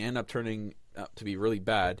exciting and end up turning out to be really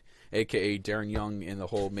bad, a.k.a. Darren Young and the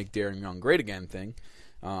whole Make Darren Young Great Again thing.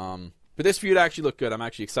 But this feud actually looked good. I'm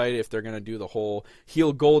actually excited if they're going to do the whole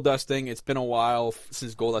heel Goldust thing. It's been a while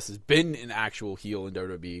since Goldust has been an actual heel in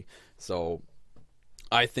WWE. So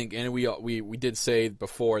I think, and we did say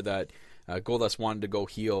before that Goldust wanted to go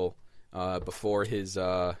heel before his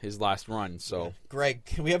last run. So, yeah. Greg,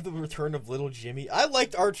 can we have the return of Little Jimmy? I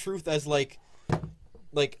liked R-Truth as like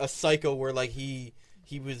a psycho where like he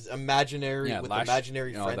was imaginary with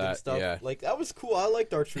imaginary friend and stuff. Yeah. Like that was cool. I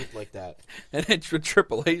liked R-Truth like that. And then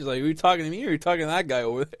Triple H like, are you talking to me or are you talking to that guy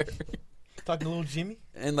over there? Talking to Little Jimmy?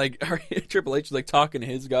 And like Triple H is like talking to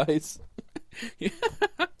his guys.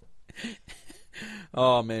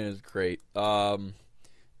 Oh man, it was great. But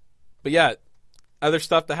yeah, other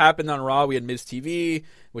stuff that happened on Raw, we had Miz TV,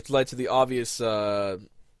 which led to the obvious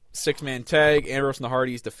 6-man tag. Ambrose and the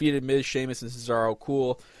Hardys defeated Miz, Sheamus, and Cesaro.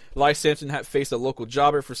 Cool. Elias Sampson had faced a local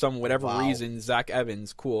jobber for whatever reason. Zach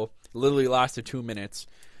Evans. Cool. Literally lasted 2 minutes.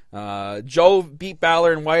 Joe beat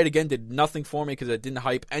Balor and Wyatt again. Did nothing for me because I didn't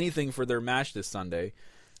hype anything for their match this Sunday.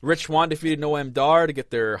 Rich Swann defeated Noam Dar to get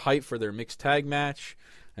their hype for their mixed tag match.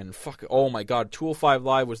 And oh my God, 205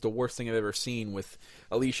 Live was the worst thing I've ever seen with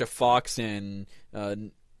Alicia Fox and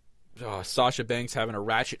Sasha Banks having a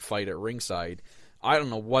ratchet fight at ringside. I don't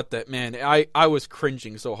know what that, man. I was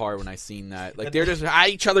cringing so hard when I seen that. Like they're just at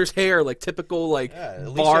each other's hair, like typical like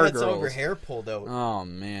Alicia bar had girls. some of her hair pulled out. Oh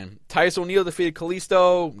man, Titus O'Neil defeated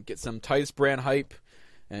Kalisto, get some Titus brand hype,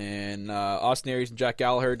 and Austin Aries and Jack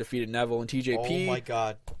Gallagher defeated Neville and TJP. Oh my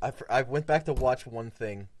God, I went back to watch one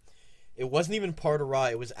thing. It wasn't even part of Raw.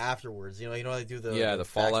 It was afterwards. You know they do the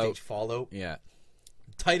fallout. Fallout. Yeah,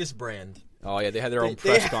 Titus brand. Oh yeah, they had their own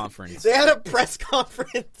press conference. They had a press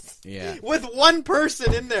conference. Yeah, with one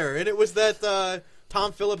person in there, and it was that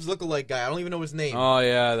Tom Phillips lookalike guy. I don't even know his name. Oh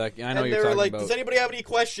yeah, I know and you're they were talking like, about. "Does anybody have any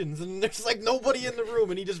questions?" And there's like nobody in the room,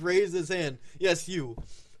 and he just raised his hand. Yes, you.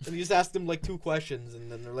 And he just asked him like 2 questions,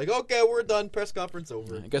 and then they're like, "Okay, we're done. Press conference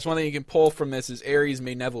over." I guess one thing you can pull from this is Aries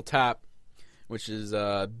made Neville tap, which is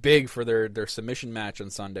big for their submission match on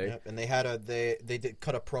Sunday. Yep, and they did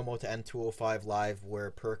cut a promo to end 205 Live where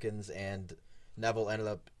Perkins and Neville ended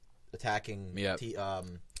up attacking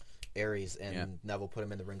Aries, and Neville put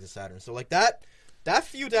him in the Rings of Saturn. So like that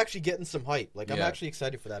feud's actually getting some hype. Like I'm actually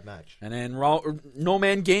excited for that match. And then No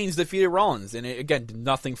Man Gaines defeated Rollins, and it again did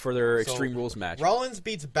nothing for their Extreme Rules match. Reigns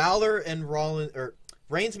beats Balor and Rollins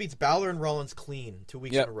clean 2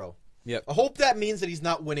 weeks in a row. Yep. I hope that means that he's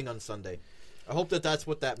not winning on Sunday. I hope that's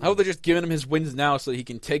what that means. I hope they're just giving him his wins now so that he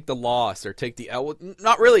can take the loss or take the L.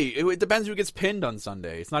 Not really. It depends who gets pinned on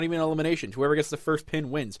Sunday. It's not even an elimination. Whoever gets the first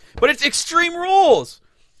pin wins. But it's Extreme Rules.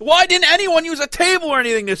 Why didn't anyone use a table or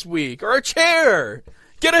anything this week? Or a chair?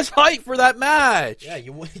 Get us hype for that match. Yeah,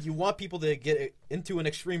 you want people to get into an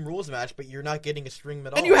Extreme Rules match, but you're not getting a string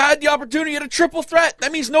at all. And you had the opportunity at a triple threat.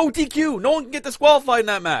 That means no DQ. No one can get disqualified in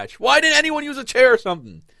that match. Why didn't anyone use a chair or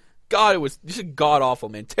something? God, it was just god-awful,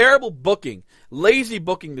 man. Terrible booking. Lazy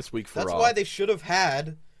booking this week for Raw. That's why they should have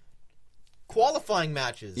had qualifying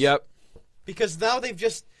matches. Yep. Because now they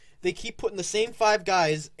keep putting the same 5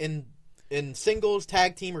 guys in singles,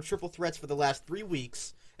 tag team, or triple threats for the last 3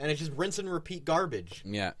 weeks, and it's just rinse and repeat garbage.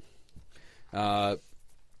 Yeah.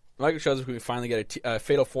 Michael shows us we finally get a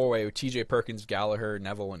fatal 4-way with TJ Perkins, Gallagher,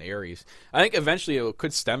 Neville, and Aries. I think eventually it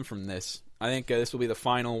could stem from this. I think this will be the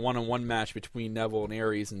final one-on-one match between Neville and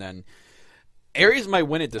Aries, and then Aries might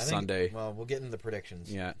win it Sunday. Well, we'll get into the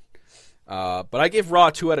predictions. Yeah. But I gave Raw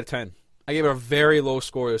 2 out of 10. I gave it a very low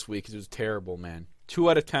score this week because it was terrible, man. 2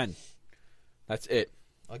 out of 10. That's it.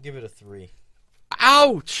 I'll give it a 3.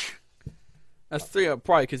 Ouch! That's 3,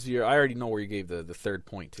 probably because I already know where you gave the third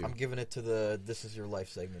point to. I'm giving it to the This Is Your Life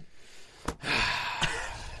segment.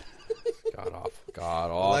 God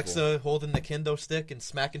awful. Alexa holding the kendo stick and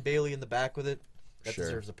smacking Bailey in the back with it. That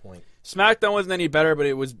deserves a point. Smackdown wasn't any better, but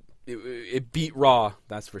it beat Raw,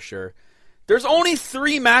 that's for sure. There's only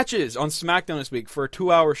 3 matches on SmackDown this week for a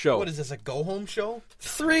 2-hour show. What is this, a go-home show?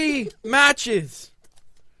 3 matches!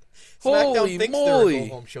 SmackDown Holy thinks moly. they're a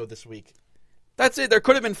go-home show this week. That's it. There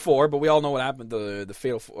could have been 4, but we all know what happened. The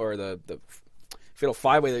fatal fatal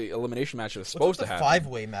 5-way elimination match that was supposed to happen.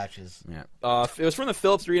 5-way matches? Yeah. It was from the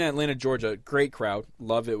Phillips Arena in Atlanta, Georgia. Great crowd.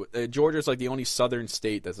 Love it. Georgia's like the only southern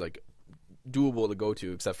state that's like doable to go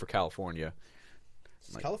to, except for California.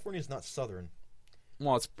 California's not southern.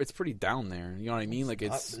 Well, it's pretty down there. You know what I mean? Like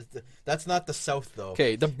that's not the South, though.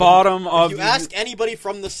 Okay, the bottom of. If you ask anybody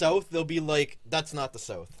from the South, they'll be like, "That's not the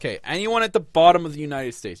South." Okay, anyone at the bottom of the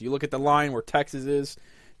United States. You look at the line where Texas is.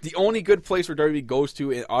 The only good place where WWE goes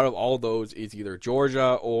to out of all those is either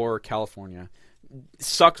Georgia or California. It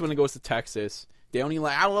sucks when it goes to Texas. They only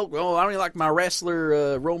I only like my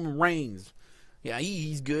wrestler Roman Reigns. Yeah,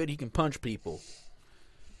 he's good. He can punch people.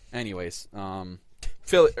 Anyways,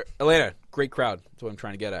 Philly, Atlanta, great crowd. That's what I'm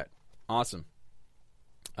trying to get at. Awesome.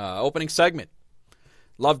 Opening segment.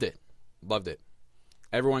 Loved it.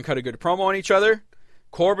 Everyone cut a good promo on each other.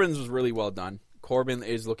 Corbin's was really well done. Corbin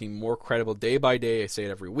is looking more credible day by day. I say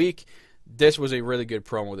it every week. This was a really good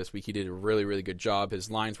promo this week. He did a really, really good job.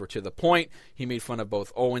 His lines were to the point. He made fun of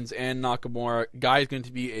both Owens and Nakamura. Guy's going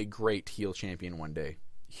to be a great heel champion one day.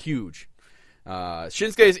 Huge.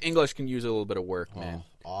 Shinsuke's English can use a little bit of work, man.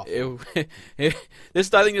 Awful. This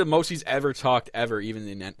is, I think, the most he's ever talked ever, even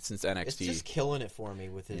since NXT. It's just killing it for me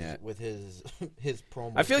with his his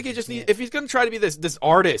promo. I feel like he just needs, if he's going to try to be this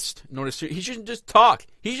artist, he shouldn't just talk.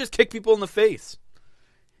 He should just kick people in the face.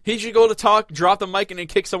 He should go to talk, drop the mic, and then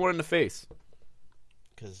kick someone in the face.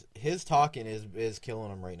 Because his talking is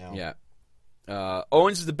killing him right now. Yeah.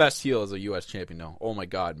 Owens is the best heel as a U.S. champion, though. Oh, my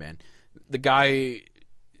God, man. The guy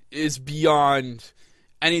is beyond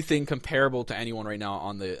anything comparable to anyone right now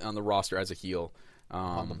on the roster as a heel.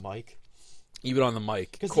 On the mic. Even on the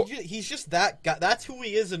mic. Because he's just that guy. That's who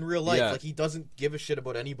he is in real life. Yeah. Like, he doesn't give a shit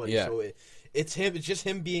about anybody. Yeah. So it's him. It's just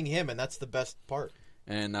him being him, and that's the best part.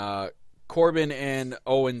 And Corbin and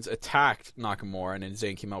Owens attacked Nakamura, and then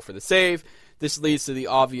Zayn came out for the save. This leads to the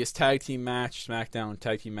obvious tag team match. Smackdown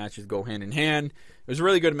tag team matches go hand in hand. It was a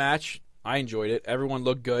really good match. I enjoyed it. Everyone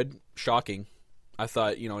looked good. Shocking. I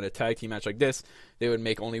thought, in a tag team match like this, they would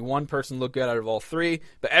make only one person look good out of all three.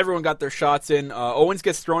 But everyone got their shots in. Owens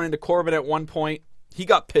gets thrown into Corbin at one point. He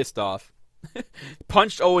got pissed off.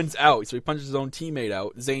 Punched Owens out, so he punches his own teammate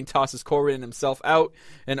out. Zayn tosses Corbin and himself out,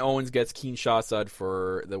 and Owens gets Keen Shotzi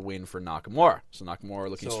for the win for Nakamura. So Nakamura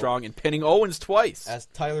looking strong and pinning Owens twice. As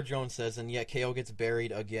Tyler Jones says, and yet KO gets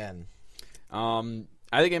buried again. I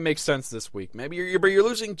think it makes sense this week. Maybe you're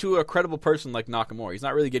losing to a credible person like Nakamura. He's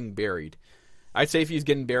not really getting buried. I'd say if he's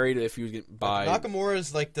getting buried, if he was getting by Nakamura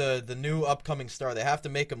is like the new upcoming star. They have to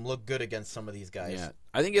make him look good against some of these guys. Yeah,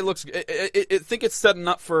 I think it looks. I think it's setting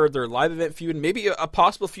up for their live event feud, and maybe a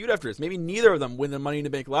possible feud after this. Maybe neither of them win the Money in the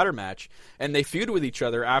Bank ladder match, and they feud with each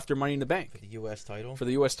other after Money in the Bank for the U.S. title. For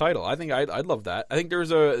the U.S. title, I think I'd love that. I think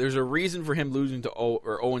there's a reason for him losing to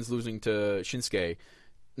Owens losing to Shinsuke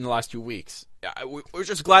in the last 2 weeks. We're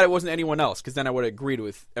just glad it wasn't anyone else, because then I would have agreed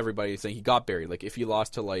with everybody saying he got buried. Like, if he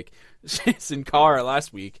lost to, like, Sin Cara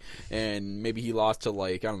last week, and maybe he lost to,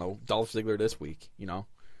 like, I don't know, Dolph Ziggler this week,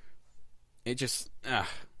 It just,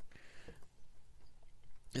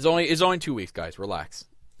 It's only 2 weeks, guys. Relax.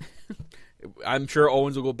 I'm sure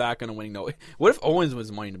Owens will go back on a winning note. What if Owens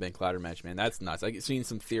was Money in the Bank ladder match, man? That's nuts. I've seen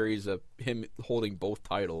some theories of him holding both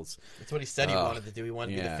titles. That's what he said he wanted to do. He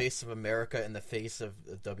wanted to be the face of America and the face of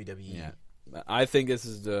WWE. Yeah. I think this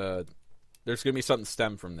is there's going to be something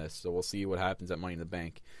stem from this, so we'll see what happens at Money in the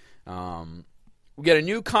Bank. We get a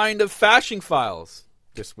new kind of Fashion Files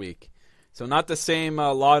this week. So not the same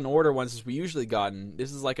Law and Order ones as we usually gotten.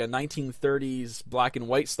 This is like a 1930s black and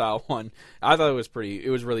white style one. I thought it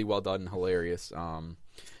was really well done and hilarious.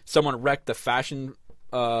 Someone wrecked the fashion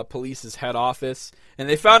police's head office, and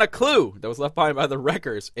they found a clue that was left behind by the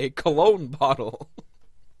wreckers, a cologne bottle.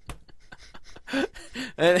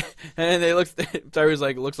 and they Tyree's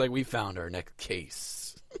like, looks like we found our next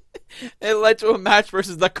case. It led to a match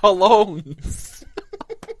versus the Colognes.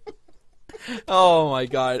 Oh my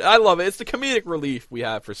God, I love it. It's the comedic relief we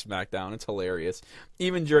have for SmackDown. It's hilarious.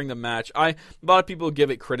 Even during the match, a lot of people give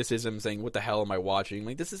it criticism, saying, "What the hell am I watching?"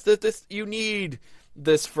 Like, this you need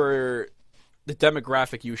this for the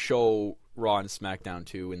demographic you show Raw and SmackDown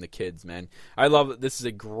to, and the kids, man. I love it. This is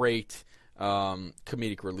a great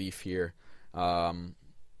comedic relief here.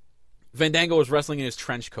 Fandango was wrestling in his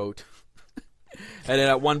trench coat, and then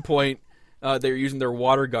at one point, they were using their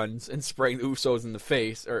water guns and spraying the Usos in the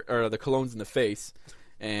face, or the Colognes in the face.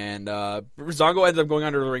 And Breezango ended up going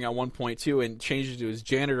under the ring at one point, too, and changed to his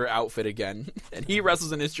janitor outfit again. And he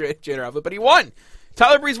wrestles in his janitor outfit, but he won!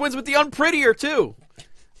 Tyler Breeze wins with the Unprettier, too!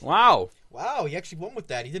 Wow, he actually won with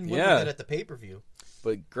that. He didn't win with that at the pay-per-view.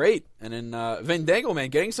 But great. And then Fandango, man,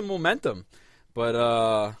 getting some momentum.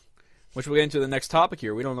 But, which we'll get into the next topic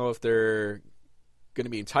here. We don't know if they're going to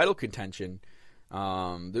be in title contention.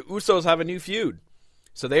 The Usos have a new feud.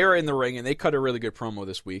 So they are in the ring, and they cut a really good promo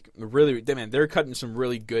this week. Really, man, they're cutting some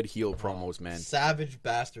really good heel promos, man. Savage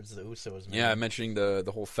bastards, the Usos, man. Yeah, mentioning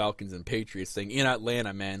the whole Falcons and Patriots thing in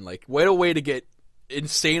Atlanta, man. Like, what a way to get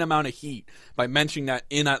insane amount of heat by mentioning that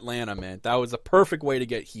in Atlanta, man. That was the perfect way to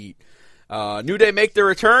get heat. New Day make their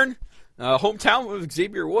return. Hometown of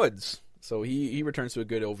Xavier Woods. So he returns to a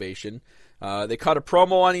good ovation. They cut a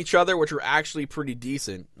promo on each other, which were actually pretty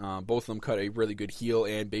decent. Both of them cut a really good heel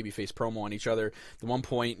and babyface promo on each other. At one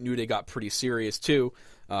point, New Day got pretty serious, too.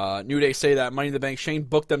 New Day say that Money in the Bank Shane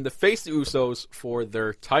booked them to face the Usos for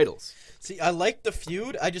their titles. See, I like the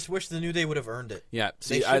feud. I just wish the New Day would have earned it. Yeah,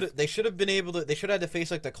 They should have been able to. They should have had to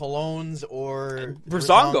face like the Colognes or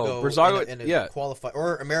Breezango, in a yeah, qualify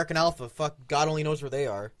or American Alpha. Fuck, God only knows where they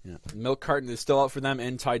are. Yeah. Milk Carton is still out for them,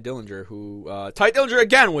 and Ty Dillinger, who Ty Dillinger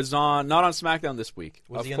again was not on SmackDown this week.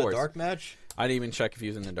 Was he in the dark match? I didn't even check if he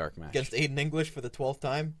was in the dark match Against Aiden English for the 12th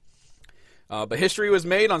time. But history was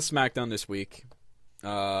made on SmackDown this week. We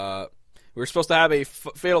were supposed to have a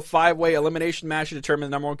fatal 5-way elimination match to determine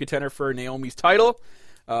the number one contender for Naomi's title.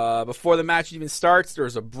 Before the match even starts, there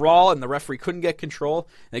was a brawl, and the referee couldn't get control.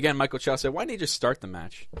 And again, Michael Chow said, "Why didn't you just start the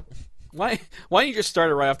match? Why didn't you just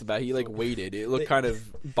start it right off the bat?" He waited. It looked kind of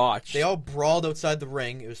botched. They all brawled outside the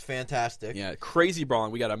ring. It was fantastic. Yeah, crazy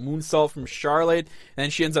brawling. We got a moonsault from Charlotte, and then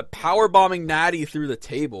she ends up powerbombing Natty through the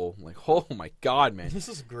table. Oh my god, man! This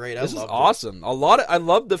is great. This is awesome. I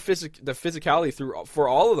love the physicality for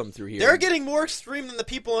all of them through here. They're getting more extreme than the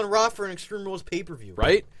people on Raw for an Extreme Rules pay-per-view.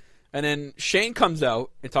 Right? And then Shane comes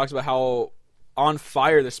out and talks about how on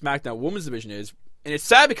fire the SmackDown Women's Division is, and it's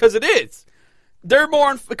sad because it is. They're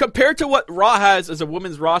more compared to what Raw has as a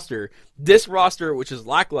women's roster. This roster, which is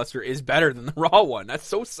lackluster, is better than the Raw one. That's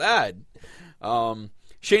so sad.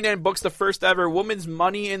 Shane then books the first ever women's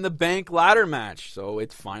Money in the Bank ladder match. So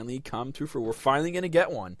it's finally come true. We're finally going to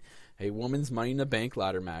get one. A women's Money in the Bank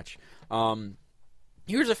ladder match.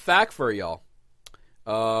 Here's a fact for y'all.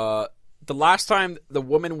 The last time the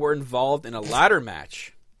women were involved in a ladder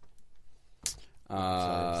match. Sorry,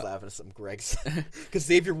 I was laughing at something Greg said. Because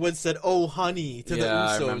Xavier Woods said, "Oh, honey," to the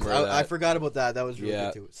Usos. I forgot about that. That was really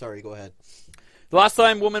good, too. Sorry, go ahead. The last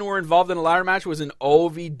time women were involved in a ladder match was in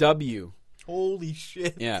OVW. Holy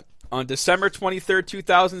shit. Yeah. On December 23rd,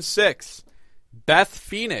 2006, Beth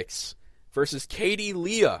Phoenix versus Katie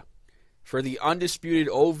Leah for the undisputed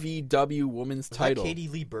OVW women's title. Was that Katie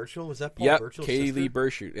Lee Burchill? Was that Paul Burchill's Katie sister? Lee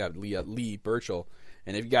Burchill. Yeah, Lee Burchill.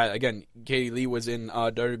 And if you got, again, Katie Lee was in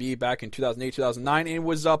WWE back in 2008, 2009, and it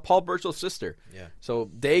was Paul Burchill's sister. Yeah. So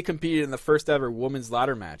they competed in the first ever women's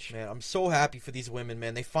ladder match. Man, I'm so happy for these women,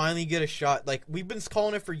 man. They finally get a shot. Like, we've been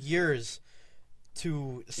calling it for years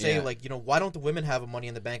to say, why don't the women have a Money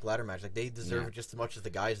in the Bank ladder match? Like, they deserve it just as much as the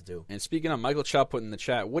guys do. And speaking of, Michael Chow put in the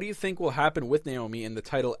chat, what do you think will happen with Naomi in the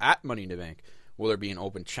title at Money in the Bank? Will there be an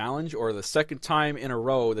open challenge, or the second time in a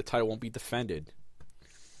row the title won't be defended?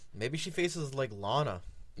 Maybe she faces, Lana.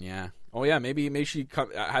 Yeah. Oh, yeah, maybe she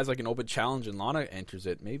has, an open challenge and Lana enters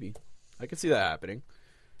it. Maybe. I can see that happening.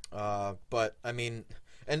 But, I mean,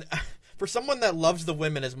 and for someone that loves the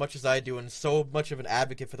women as much as I do and so much of an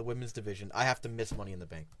advocate for the women's division, I have to miss Money in the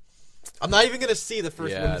Bank. I'm not even going to see the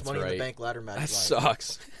first women's Money in the Bank ladder match. That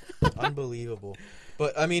sucks. Unbelievable.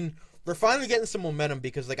 But, I mean, we're finally getting some momentum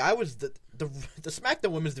because, I was the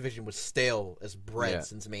SmackDown women's division was stale as bread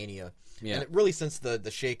since Mania. Yeah. And really since the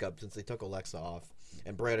shakeup, since they took Alexa off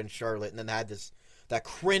and Brad and Charlotte, and then they had that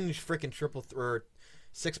cringe freaking or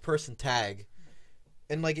 6-person tag.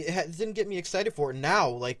 And, it didn't get me excited for it.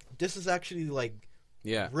 Now, this is actually,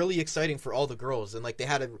 really exciting for all the girls. And, they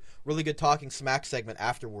had a really good Talking Smack segment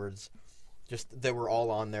afterwards. Just, they were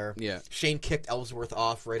all on there. Yeah. Shane kicked Ellsworth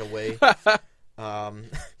off right away.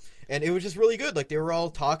 And it was just really good. They were all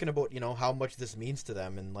talking about, how much this means to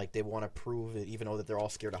them. And, they want to prove it, even though that they're all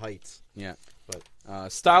scared of heights. Yeah.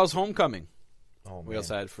 But Styles Homecoming. Oh, man. We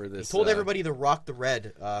also had for this. He told everybody to rock the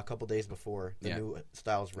red a couple days before the new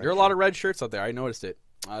Styles red. There are a lot of red shirts out there. I noticed it.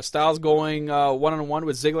 Styles going one-on-one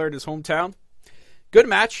with Ziggler in his hometown. Good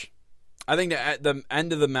match. I think the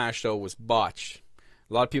end of the match, though, was botched.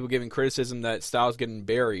 A lot of people giving criticism that Styles getting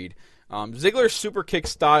buried. Ziggler super kicked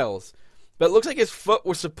Styles, but it looks like his foot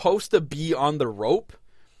was supposed to be on the rope,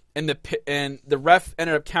 and the ref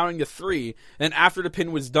ended up counting to 3. And after the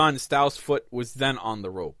pin was done, Styles' foot was then on the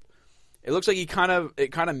rope. It looks like it kind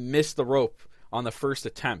of missed the rope on the first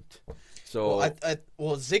attempt. So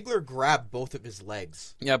Ziggler grabbed both of his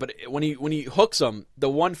legs. Yeah, but when he hooks him,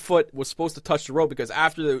 the one foot was supposed to touch the rope because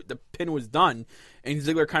after the pin was done, and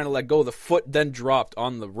Ziggler kind of let go, the foot then dropped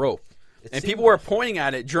on the rope. People were pointing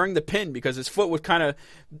at it during the pin because his foot was kind of...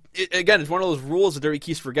 Again, it's one of those rules that WWE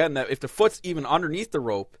keeps forgetting, that if the foot's even underneath the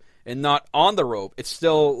rope and not on the rope, it's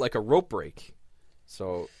still like a rope break.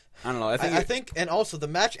 So... I don't know. I think, and also the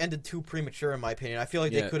match ended too premature, in my opinion. I feel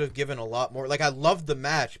like they could have given a lot more. I loved the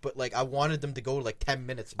match, but I wanted them to go 10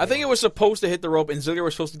 minutes more. I think it was supposed to hit the rope, and Ziggler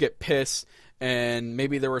was supposed to get pissed, and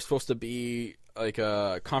maybe there was supposed to be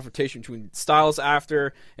a confrontation between Styles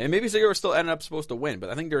after, and maybe Ziggler still ended up supposed to win.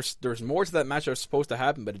 But I think there's more to that match that was supposed to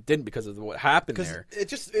happen, but it didn't because of what happened there.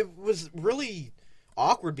 It was really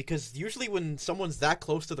awkward because usually when someone's that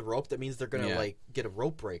close to the rope, that means they're gonna get a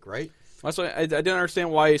rope break, right? Also, I didn't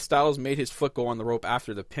understand why Styles made his foot go on the rope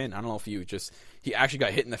after the pin. I don't know if he actually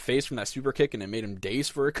got hit in the face from that super kick and it made him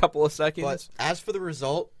dazed for a couple of seconds. But as for the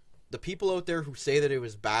result, the people out there who say that it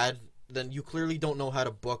was bad, then you clearly don't know how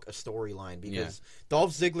to book a storyline, because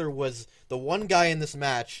Dolph Ziggler was the one guy in this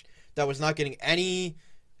match that was not getting any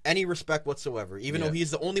respect whatsoever. Even though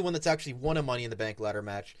he's the only one that's actually won a Money in the Bank ladder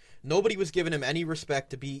match, nobody was giving him any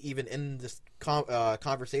respect to be even in this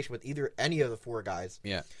conversation with any of the four guys.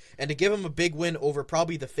 Yeah. And to give him a big win over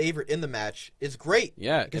probably the favorite in the match is great.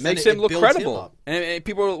 Yeah, it makes him look credible. And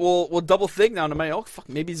people will double think now, oh, fuck,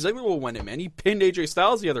 maybe Ziggler will win it, man. He pinned AJ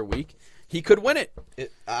Styles the other week. He could win it.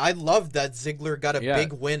 I love that Ziggler got a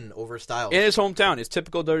big win over Styles. In his hometown. It's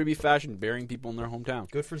typical WWE fashion, burying people in their hometown.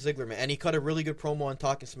 Good for Ziggler, man. And he cut a really good promo on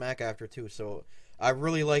Talking Smack after, too. So I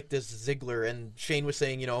really like this Ziggler. And Shane was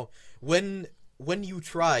saying, when you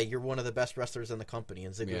try, you're one of the best wrestlers in the company.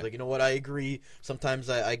 And Ziggler's like, you know what, I agree. Sometimes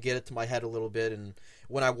I get it to my head a little bit. And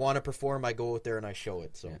when I want to perform, I go out there and I show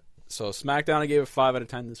it. So Smackdown, I gave it 5 out of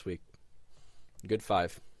 10 this week. Good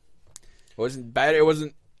 5. It wasn't bad. It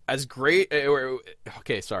wasn't as great.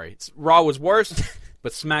 Okay, sorry. Raw was worse,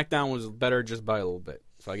 but SmackDown was better just by a little bit.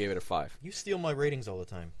 So I gave it a 5. You steal my ratings all the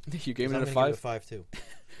time. You gave it a 5? Give it a 5 too.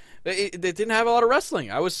 It didn't have a lot of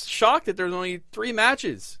wrestling. I was shocked that there was only 3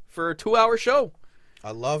 matches for a 2-hour show.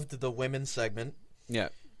 I loved the women's segment. Yeah.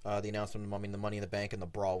 The announcement of the Money in the Bank and the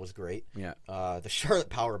Brawl was great. Yeah. The Charlotte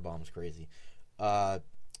Powerbomb was crazy.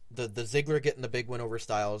 The Ziggler getting the big win over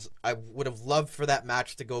Styles. I would have loved for that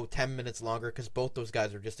match to go 10 minutes longer, because both those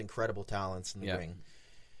guys are just incredible talents in the ring.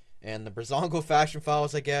 And the Brazongo Fashion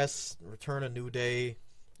Files, I guess, return a New Day.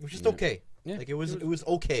 It was just okay. Yeah. Like it was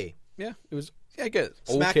okay. Yeah, it was. Yeah, I guess.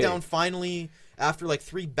 SmackDown finally, after like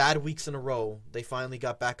 3 bad weeks in a row, they finally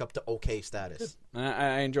got back up to okay status.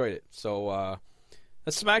 I enjoyed it. So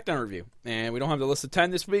that's SmackDown review. And we don't have the list of 10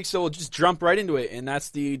 this week, so we'll just jump right into it. And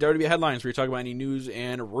that's the WWE Headlines, where we talk about any news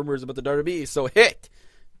and rumors about the WWE. So hit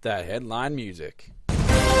that headline music.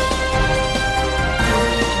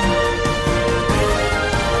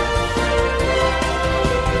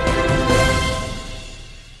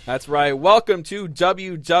 That's right. Welcome to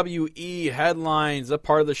WWE Headlines, a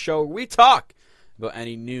part of the show where we talk about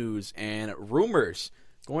any news and rumors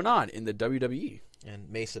going on in the WWE. And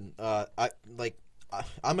Mason,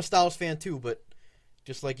 I'm a Styles fan too, but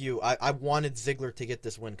just like you, I wanted Ziggler to get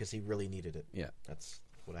this win because he really needed it. Yeah. That's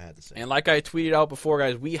what I had to say. And like I tweeted out before,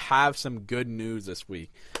 guys, we have some good news this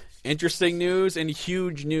week. Interesting news and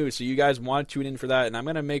huge news. So you guys want to tune in for that. And I'm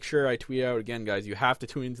going to make sure I tweet out again, guys. You have to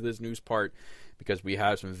tune into this news part, because we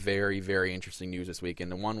have some very, very interesting news this week.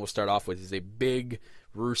 And the one we'll start off with is a big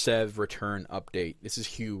Rusev return update. This is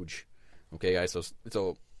huge. Okay, guys?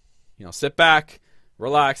 So sit back,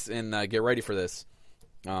 relax, and get ready for this.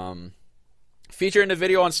 Featured in a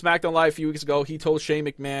video on Smackdown Live a few weeks ago, he told Shane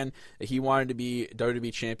McMahon that he wanted to be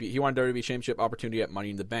WWE champion. He wanted WWE Championship opportunity at Money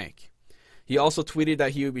in the Bank. He also tweeted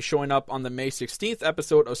that he would be showing up on the May 16th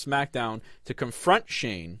episode of Smackdown to confront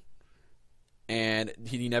Shane, and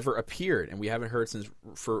he never appeared, and we haven't heard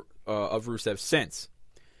of Rusev since.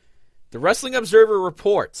 The Wrestling Observer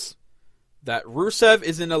reports that Rusev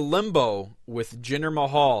is in a limbo with Jinder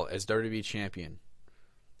Mahal as WWE Champion.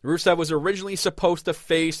 Rusev was originally supposed to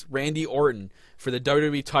face Randy Orton for the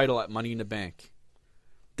WWE title at Money in the Bank.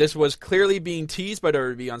 This was clearly being teased by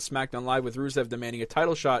WWE on SmackDown Live, with Rusev demanding a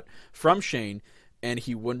title shot from Shane, and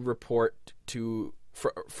he wouldn't report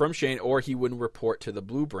from Shane, or he wouldn't report to the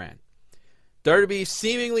Blue Brand. WWE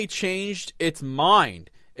seemingly changed its mind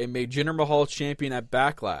and made Jinder Mahal champion at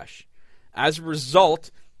Backlash. As a result,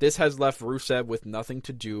 this has left Rusev with nothing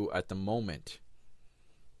to do at the moment.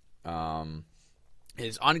 It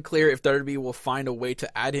is unclear if WWE will find a way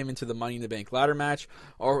to add him into the Money in the Bank ladder match,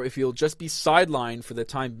 or if he'll just be sidelined for the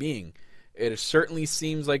time being. It certainly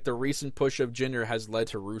seems like the recent push of Jinder has led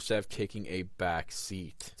to Rusev taking a back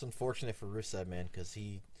seat. It's unfortunate for Rusev, man, because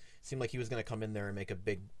he seemed like he was going to come in there and make a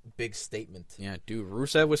big statement. Yeah, dude,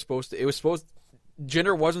 Rusev was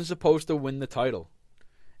Jinder wasn't supposed to win the title.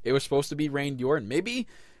 It was supposed to be Randy Orton. Maybe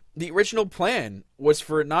the original plan was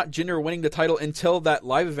for not Jinder winning the title until that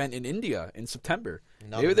live event in India in September.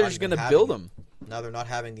 Maybe they're just going to build him. Now they're not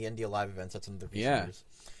having the India live events. That's another reason. Yeah.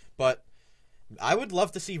 But I would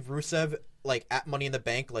love to see Rusev, at Money in the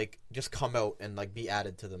Bank, just come out and, be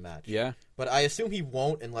added to the match. Yeah. But I assume he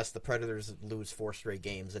won't unless the Predators lose 4 straight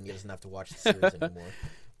games and he doesn't have to watch the series anymore.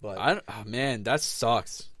 But man, that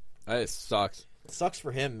sucks. That sucks. It sucks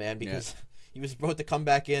for him, man, because he was about to come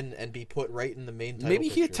back in and be put right in the main title Maybe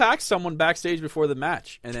he attacks someone backstage before the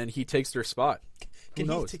match, and then he takes their spot. Who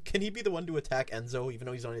knows? Can he be the one to attack Enzo, even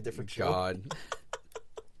though he's on a different show? God.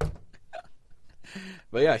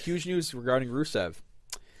 But yeah, huge news regarding Rusev.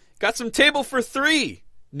 Got some Table for 3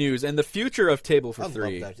 news and the future of Table for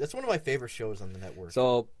 3. Love that. That's one of my favorite shows on the network.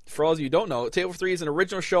 So, for all of you who don't know, Table for 3 is an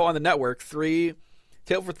original show on the network.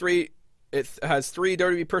 Table for 3, it has 3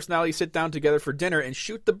 WWE personalities sit down together for dinner and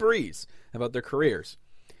shoot the breeze about their careers.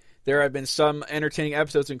 There have been some entertaining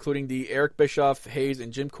episodes, including the Eric Bischoff, Hayes,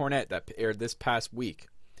 and Jim Cornette that aired this past week.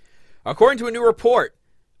 According to a new report,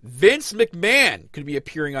 Vince McMahon could be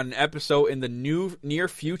appearing on an episode in the near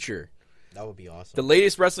future. That would be awesome. The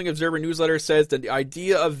latest Wrestling Observer newsletter says that the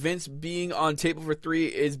idea of Vince being on Table for 3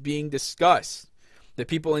 is being discussed. The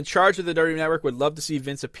people in charge of the WWE Network would love to see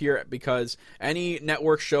Vince appear because any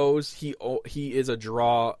network shows he is a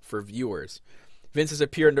draw for viewers. Vince has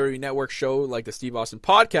appeared on WWE Network show like the Steve Austin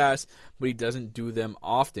podcast, but he doesn't do them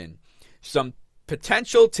often. Some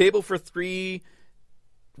potential Table for 3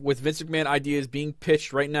 with Vince McMahon ideas being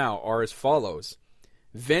pitched right now are as follows.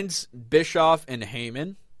 Vince, Bischoff, and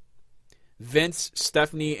Heyman. Vince,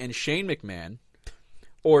 Stephanie, and Shane McMahon,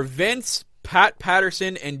 or Vince, Pat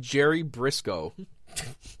Patterson, and Jerry Briscoe.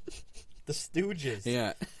 The Stooges.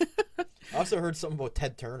 Yeah. I also heard something about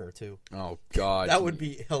Ted Turner, too. Oh, God. That would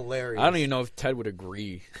be hilarious. I don't even know if Ted would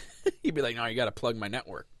agree. He'd be like, no, you got to plug my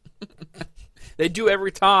network. They do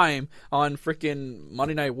every time on freaking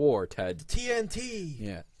Monday Night War, Ted. TNT.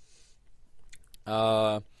 Yeah.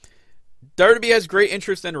 WWE has great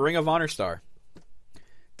interest in Ring of Honor star.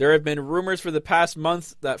 There have been rumors for the past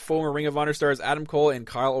month that former Ring of Honor stars Adam Cole and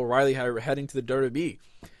Kyle O'Reilly are heading to the WWE.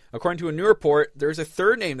 According to a new report, there's a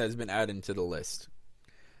third name that has been added to the list.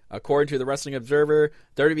 According to the Wrestling Observer,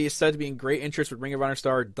 WWE is said to be in great interest with Ring of Honor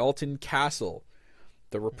star Dalton Castle.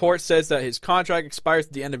 The report says that his contract expires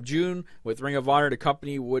at the end of June with Ring of Honor. The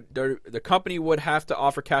company would have to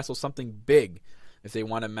offer Castle something big if they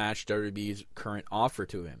want to match WWE's current offer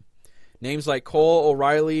to him. Names like Cole,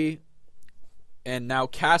 O'Reilly, and now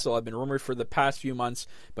Castle have been rumored for the past few months,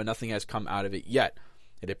 but nothing has come out of it yet.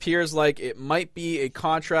 It appears like it might be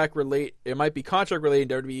contract related.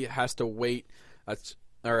 WWE has to wait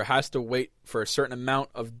for a certain amount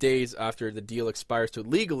of days after the deal expires to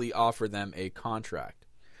legally offer them a contract.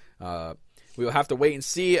 We will have to wait and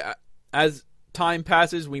see. As time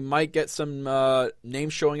passes, we might get some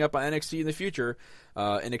names showing up on NXT in the future.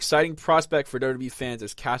 An exciting prospect for WWE fans,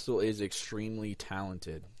 as Castle is extremely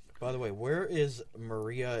talented. By the way, where is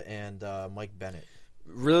Maria and Mike Bennett?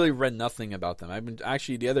 Really read nothing about them.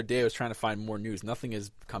 The other day I was trying to find more news. Nothing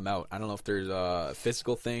has come out. I don't know if there's a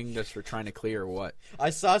physical thing that we're trying to clear or what. I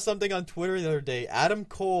saw something on Twitter the other day. Adam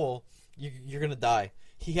Cole, you're gonna die.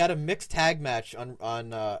 He had a mixed tag match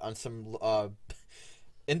on some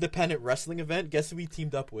independent wrestling event. Guess who he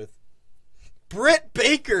teamed up with? Britt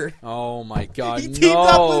Baker. Oh my God! He teamed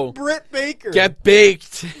up with Britt Baker. Get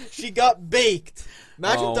baked. She got baked.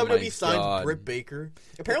 Imagine Oh WWE my signs God. Britt Baker.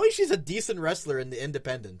 Apparently, she's a decent wrestler in the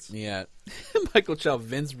independents. Yeah. Michael Chow,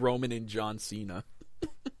 Vince, Roman, and John Cena.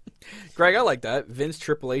 Greg, I like that. Vince,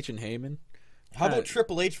 Triple H, and Heyman. How about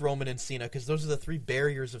Triple H, Roman, and Cena? Because those are the 3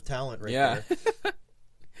 barriers of talent right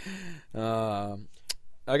there.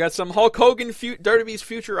 I got some Hulk Hogan WWE's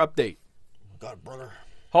future update. God, brother.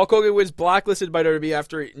 Hulk Hogan was blacklisted by WWE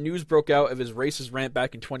after news broke out of his racist rant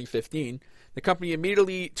back in 2015. The company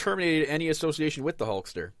immediately terminated any association with the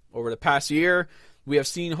Hulkster. Over the past year, we have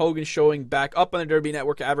seen Hogan showing back up on the WWE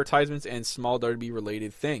Network advertisements and small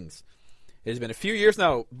WWE-related things. It has been a few years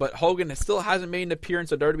now, but Hogan still hasn't made an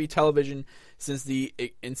appearance on WWE television since the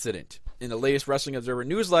incident. In the latest Wrestling Observer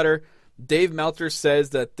newsletter, Dave Meltzer says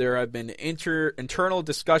that there have been internal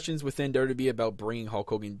discussions within WWE about bringing Hulk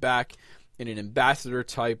Hogan back in an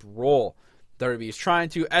ambassador-type role. WWE is trying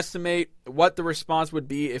to estimate what the response would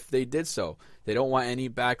be if they did so. They don't want any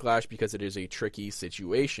backlash because it is a tricky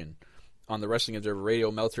situation. On the Wrestling Observer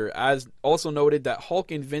Radio, Meltzer also noted that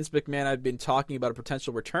Hulk and Vince McMahon have been talking about a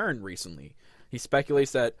potential return recently. He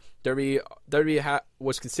speculates that WWE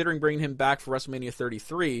was considering bringing him back for WrestleMania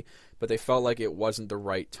 33, but they felt like it wasn't the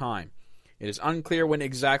right time. It is unclear when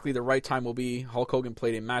exactly the right time will be. Hulk Hogan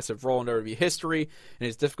played a massive role in WWE history, and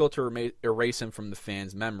it's difficult to erase him from the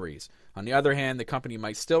fans' memories. On the other hand, the company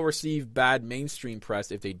might still receive bad mainstream press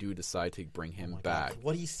if they do decide to bring him back. God.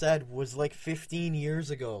 What he said was like 15 years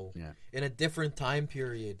ago. Yeah. In a different time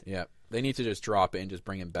period. Yeah. They need to just drop it and just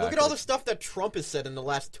bring him back. Look at all the stuff that Trump has said in the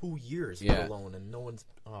last 2 years alone, and no one's...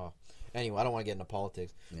 Oh. Anyway, I don't want to get into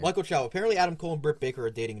politics. Yeah. Michael Chow, apparently Adam Cole and Britt Baker are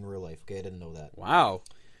dating in real life. Okay, I didn't know that. Wow.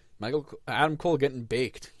 Adam Cole getting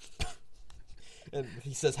baked. And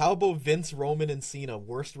he says, how about Vince, Roman, and Cena?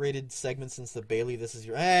 Worst rated segment since the Bailey This Is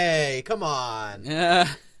Your... Hey, come on. Yeah.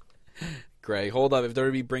 Greg, hold up. If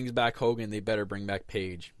WWE brings back Hogan, they better bring back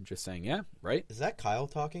Paige. I'm just saying, yeah, right? Is that Kyle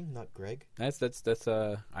talking, not Greg?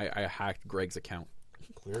 I hacked Greg's account.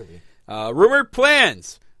 Clearly. Rumored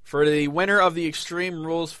plans for the winner of the Extreme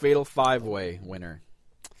Rules Fatal 5-Way winner.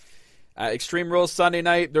 Extreme Rules Sunday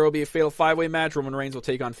night, there will be a Fatal 5-Way match. Roman Reigns will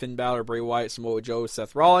take on Finn Balor, Bray Wyatt, Samoa Joe,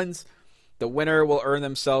 Seth Rollins. The winner will earn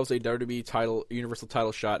themselves a WWE Universal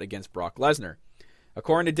title shot against Brock Lesnar.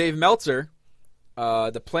 According to Dave Meltzer,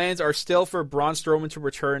 the plans are still for Braun Strowman to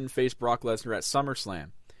return and face Brock Lesnar at SummerSlam.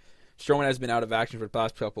 Strowman has been out of action for the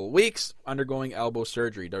past couple of weeks, undergoing elbow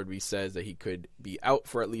surgery. WWE says that he could be out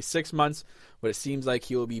for at least 6 months, but it seems like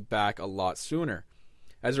he will be back a lot sooner.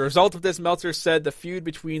 As a result of this, Meltzer said the feud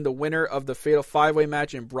between the winner of the Fatal 5-Way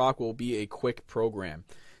match and Brock will be a quick program.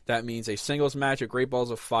 That means a singles match, a Great Balls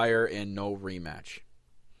of Fire, and no rematch.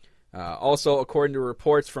 Also, according to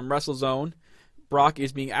reports from WrestleZone, Brock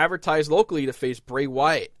is being advertised locally to face Bray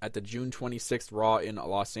Wyatt at the June 26th Raw in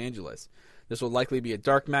Los Angeles. This will likely be a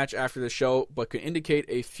dark match after the show, but could indicate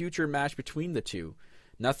a future match between the two.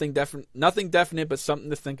 Nothing definite, but something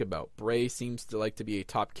to think about. Bray seems to like to be a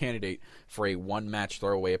top candidate for a one-match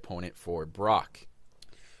throwaway opponent for Brock.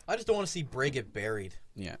 I just don't want to see Bray get buried.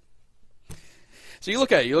 Yeah. So you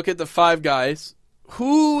look at the 5 guys.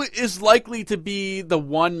 Who is likely to be the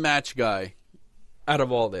one-match guy out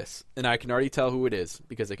of all this? And I can already tell who it is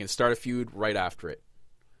because they can start a feud right after it.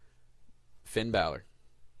 Finn Balor.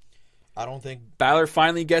 I don't think Balor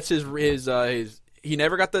finally gets his he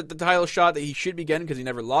never got the title shot that he should be getting because he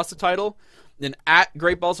never lost the title. Then at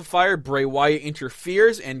Great Balls of Fire, Bray Wyatt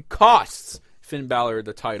interferes and costs Finn Balor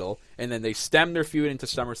the title, and then they stem their feud into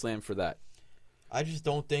SummerSlam for that. I just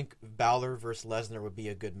don't think Balor versus Lesnar would be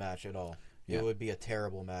a good match at all. Yeah. It would be a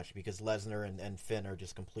terrible match because Lesnar and Finn are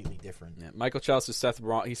just completely different. Yeah. Michael Chow says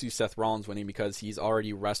he sees Seth Rollins winning because he's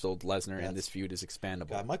already wrestled Lesnar and this feud is expandable.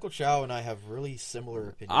 God, Michael Chow and I have really similar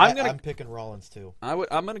opinions. I'm picking Rollins too. I'm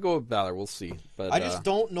going to go with Balor. We'll see. But I just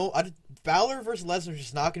don't know. Balor versus Lesnar is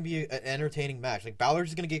just not going to be an entertaining match. Like Balor's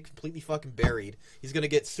just going to get completely fucking buried. He's going to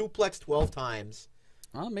get suplexed 12 times.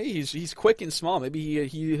 Well, maybe he's quick and small. Maybe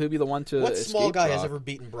he'll be the one to. What small guy Brock. has ever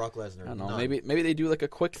beaten Brock Lesnar? I don't know. None. Maybe they do like a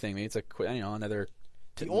quick thing. Maybe it's a quick, another.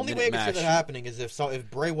 The only way I can see that happening is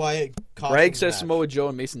if Bray Wyatt. Greg says Samoa Joe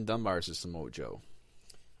and Mason Dunbar says Samoa Joe.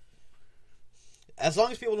 As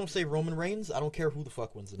long as people don't say Roman Reigns, I don't care who the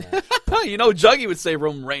fuck wins the match. Juggy would say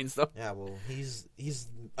Roman Reigns though. Yeah, well, he's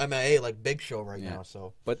MIA like Big Show right now.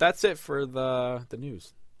 So, but that's it for the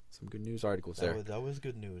news. Some good news articles there. That was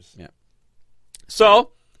good news. Yeah.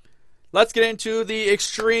 So. Let's get into the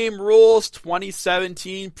Extreme Rules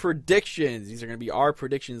 2017 predictions. These are going to be our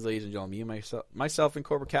predictions, ladies and gentlemen. Me and myself and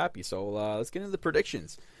Cobra Cappy. So let's get into the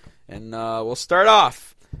predictions. And we'll start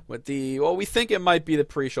off with we think it might be the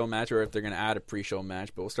pre-show match, or if they're going to add a pre-show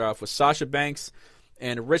match. But we'll start off with Sasha Banks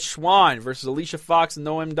and Rich Swann versus Alicia Fox and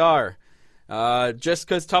Noam Dar. Just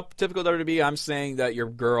because typical WWE, I'm saying that your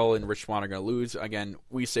girl and Rich Swann are going to lose. Again,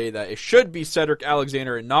 we say that it should be Cedric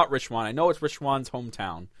Alexander and not Rich Swann. I know it's Rich Swann's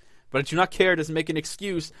hometown. But I do not care. It doesn't make an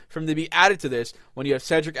excuse for him to be added to this when you have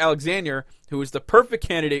Cedric Alexander, who is the perfect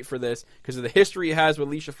candidate for this because of the history he has with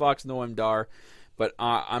Alicia Fox and Noam Dar. But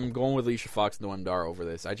I'm going with Alicia Fox and Noam Dar over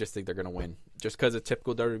this. I just think they're going to win just because of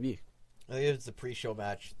typical WWE. I think it's the pre-show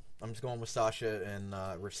match. I'm just going with Sasha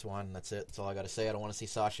and Rich Swann, and that's it. That's all I got to say. I don't want to see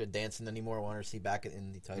Sasha dancing anymore. I want her to see back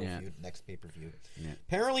in the title feud, next pay-per-view. Yeah.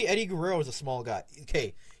 Apparently, Eddie Guerrero is a small guy.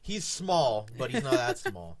 Okay, he's small, but he's not that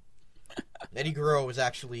small. Eddie Guerrero is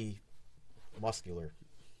actually muscular.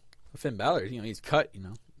 Finn Balor, he's cut.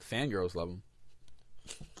 Fangirls love him.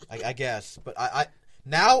 I guess, but I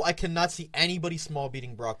now I cannot see anybody small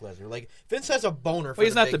beating Brock Lesnar. Like Vince has a boner for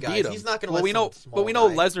he's the not big to guys. beat him. He's not going to. But we know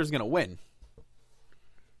Lesnar's going to win.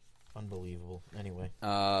 Unbelievable. Anyway,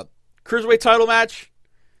 cruiserweight title match,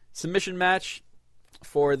 submission match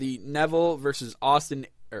for the Neville versus Austin.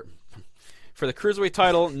 For the cruiserweight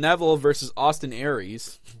title, Neville versus Austin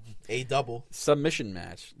Aries. A double submission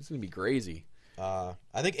match. It's gonna be crazy. I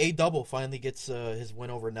think A double finally gets his win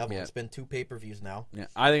over Neville. Yeah. It's been 2 pay-per-views now. Yeah,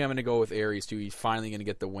 I think I'm gonna go with Aries too. He's finally gonna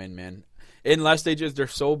get the win, man. Unless they're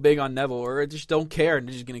so big on Neville, or just don't care, and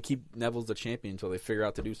they're just gonna keep Neville the champion until they figure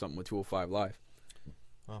out to do something with 205 Live.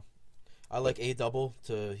 Well, I like A double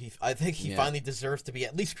I think he finally deserves to be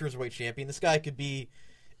at least cruiserweight champion. This guy could be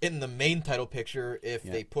in the main title picture if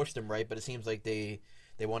they pushed him right, but it seems like they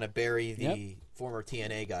want to bury the former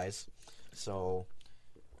TNA guys. So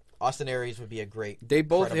Austin Aries would be a great. They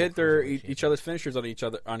both hit each other's finishers on each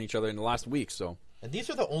other in the last week. So. And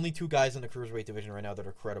these are the only 2 guys in the cruiserweight division right now that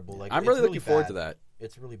are credible. Like I'm really looking forward to that.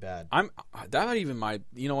 It's really bad. That might even I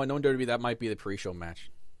know WWE that might be the pre-show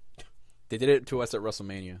match. They did it to us at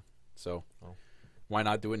WrestleMania, So Oh. why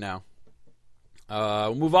not do it now?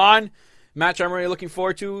 We'll move on. Match I'm really looking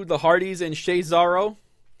forward to: the Hardys and Cesaro.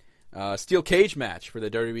 Steel cage match for the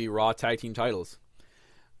WWE Raw Tag Team titles.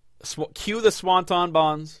 Cue the Swanton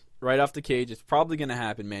Bombs right off the cage. It's probably going to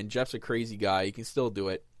happen, man. Jeff's a crazy guy. He can still do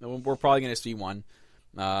it. We're probably going to see one.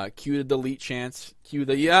 Cue the delete chants. Cue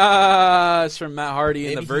the yes from Matt Hardy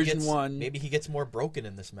in the version 1. Maybe he gets more broken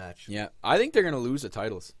in this match. Yeah, I think they're going to lose the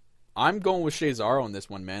titles. I'm going with Cesaro in this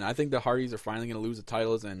one, man. I think the Hardys are finally going to lose the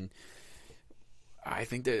titles, and I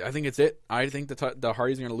think it's it. I think the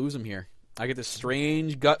Hardys are going to lose them here. I get this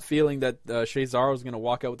strange gut feeling that Cesaro is going to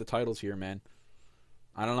walk out with the titles here, man.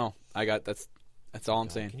 I don't know. That's all I'm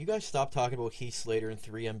saying. Can you guys stop talking about Heath Slater and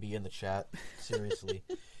 3MB in the chat? Seriously.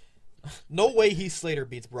 No way Heath Slater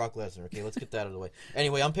beats Brock Lesnar. Okay, let's get that out of the way.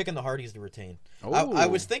 Anyway, I'm picking the Hardys to retain. I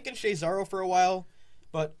was thinking Cesaro for a while,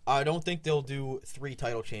 but I don't think they'll do 3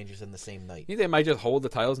 title changes in the same night. You think they might just hold the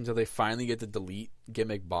titles until they finally get the delete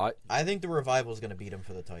gimmick bot? I think the Revival is going to beat them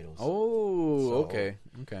for the titles. Okay.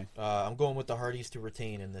 I'm going with the Hardys to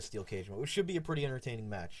retain in this steel cage match, which should be a pretty entertaining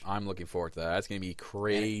match. I'm looking forward to that. That's going to be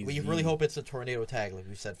crazy. And we really hope it's a tornado tag, like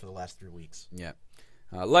we've said for the last 3 weeks. Yeah.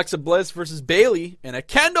 Alexa Bliss versus Bayley in a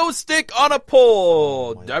kendo stick on a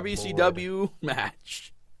pole. WCW Lord.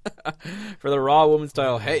 match. For the Raw Women's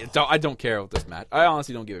title. Hey, I don't care about this match. I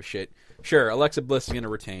honestly don't give a shit. Sure, Alexa Bliss is going to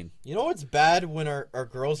retain. You know what's bad when our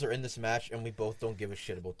girls are in this match and we both don't give a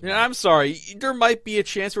shit about the match? I'm sorry. There might be a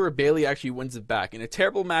chance where Bayley actually wins it back. In a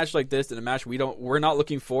terrible match like this, in a match we're not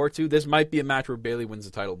looking forward to, this might be a match where Bayley wins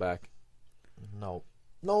the title back. No.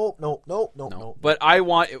 But what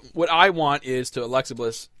I want is to Alexa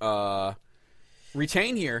Bliss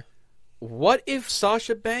retain here. What if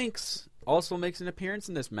Sasha Banks also makes an appearance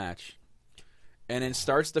in this match, and then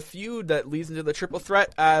starts the feud that leads into the triple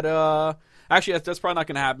threat at actually that's probably not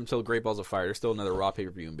going to happen until Great Balls of Fire. There's still another Raw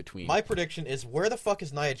pay-per-view in between. My prediction is, where the fuck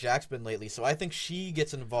has Nia Jax been lately? So I think she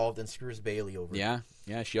gets involved and screws Bayley over. Yeah,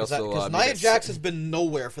 she also because Nia Jax has been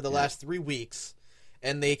nowhere for the last 3 weeks,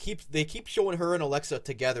 and they keep showing her and Alexa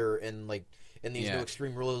together in these new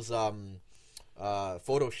Extreme Rules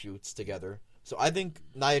photo shoots together. So I think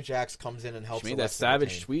Nia Jax comes in and helps. She made Alexa that savage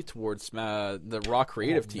retain. tweet towards the Raw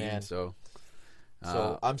creative team. Man. So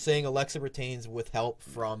I'm saying Alexa retains with help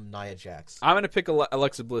from Nia Jax. I'm going to pick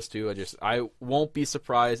Alexa Bliss too. I won't be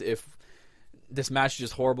surprised if this match is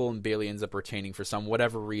just horrible and Bayley ends up retaining for some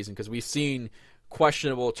whatever reason, because we've seen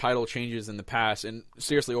questionable title changes in the past and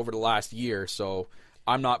seriously over the last year. So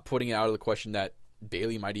I'm not putting it out of the question that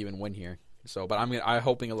Bayley might even win here. So, but I'm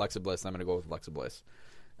hoping Alexa Bliss. I'm going to go with Alexa Bliss.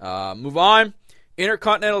 Move on.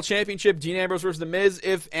 Intercontinental Championship, Dean Ambrose versus The Miz.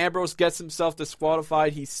 If Ambrose gets himself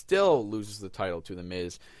disqualified, he still loses the title to The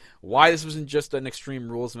Miz. Why this wasn't just an Extreme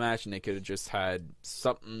Rules match and they could have just had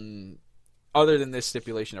something other than this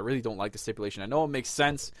stipulation. I really don't like the stipulation. I know it makes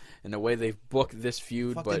sense in the way they've booked this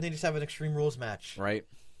feud, Fuck, but didn't they just have an Extreme Rules match? Right.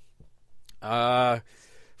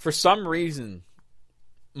 For some reason,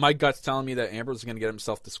 my gut's telling me that Ambrose is going to get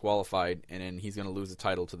himself disqualified and then he's going to lose the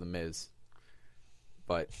title to The Miz.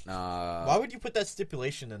 But why would you put that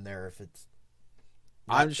stipulation in there if it's?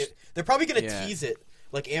 They're probably going to tease it,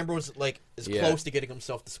 like Ambrose is close to getting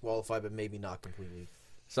himself disqualified, but maybe not completely.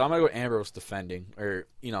 So I'm gonna go with Ambrose defending or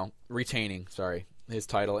retaining, his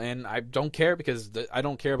title, and I don't care because I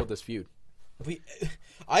don't care about this feud.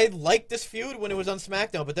 I liked this feud when it was on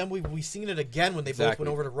SmackDown, but then we seen it again when they both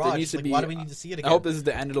went over to Raw. Why do we need to see it again? I hope this is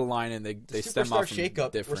the end of the line and they stem off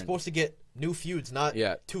shake-up. Different. We're supposed to get new feuds, not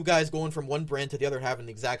two guys going from one brand to the other having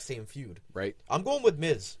the exact same feud. Right. I'm going with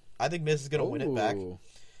Miz. I think Miz is going to win it back,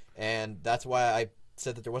 and that's why I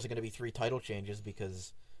said that there wasn't going to be 3 title changes,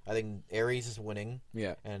 because I think Aries is winning.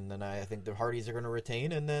 Yeah. And then I think the Hardys are going to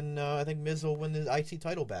retain, and then I think Miz will win the IC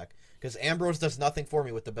title back, because Ambrose does nothing for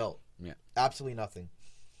me with the belt. Yeah. Absolutely nothing.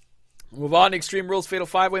 Move on to Extreme Rules Fatal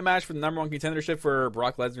 5-Way match for the #1 contendership for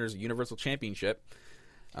Brock Lesnar's Universal Championship.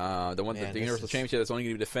 The Universal Championship that's only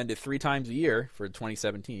going to be defended 3 times a year for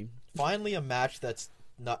 2017. Finally, a match that's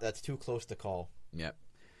too close to call. Yep.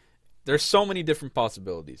 There's so many different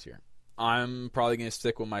possibilities here. I'm probably going to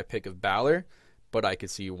stick with my pick of Balor, but I could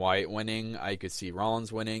see Wyatt winning. I could see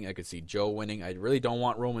Rollins winning. I could see Joe winning. I really don't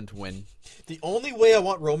want Roman to win. The only way I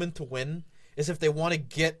want Roman to win is if they want to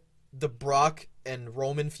get the Brock and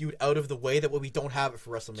Roman feud out of the way. That way we don't have it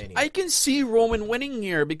for WrestleMania. I can see Roman winning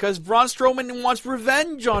here because Braun Strowman wants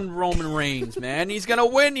revenge on Roman Reigns, man. He's going to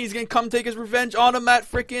win. He's going to come take his revenge on him at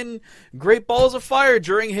freaking Great Balls of Fire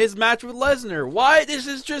during his match with Lesnar. Why? This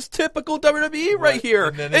is just typical WWE right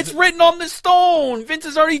here. It's written on the stone. Vince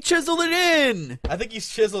has already chiseled it in. I think he's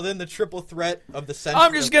chiseled in the triple threat of the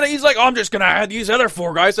century. He's like, I'm just going to add these other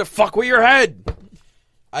 4 guys to fuck with your head.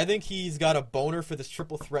 I think he's got a boner for this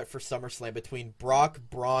triple threat for SummerSlam between Brock,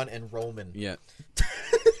 Braun, and Roman. Yeah.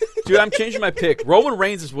 Dude, I'm changing my pick. Roman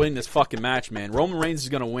Reigns is winning this fucking match, man. Roman Reigns is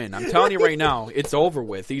going to win. I'm telling you right now, it's over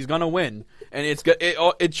with. He's going to win. And it's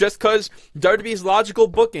just because WWE's logical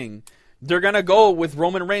booking, they're going to go with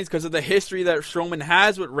Roman Reigns because of the history that Strowman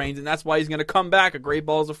has with Reigns, and that's why he's going to come back a Great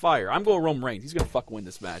Balls of Fire. I'm going Roman Reigns. He's going to fucking win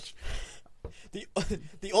this match.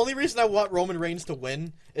 The only reason I want Roman Reigns to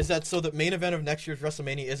win is that so the main event of next year's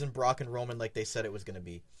WrestleMania isn't Brock and Roman like they said it was going to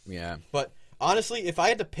be. Yeah. But honestly, if I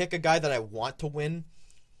had to pick a guy that I want to win,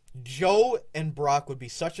 Joe and Brock would be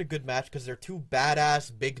such a good match because they're two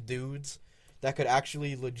badass big dudes that could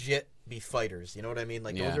actually legit be fighters. You know what I mean?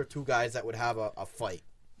 Like those are two guys that would have a fight.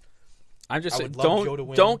 I'm just saying, Joe to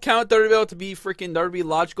win. Don't count WWE to be freaking WWE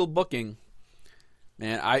logical booking.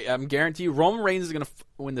 Man, I'm guarantee you Roman Reigns is going to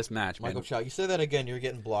win this match, man. Michael Chow, you say that again, you're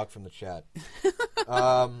getting blocked from the chat.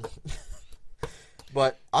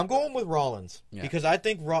 But I'm going with Rollins because I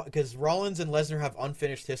think because Rollins and Lesnar have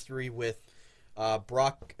unfinished history with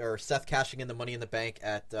Brock or Seth cashing in the Money in the Bank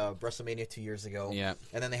at WrestleMania 2 years ago. Yeah.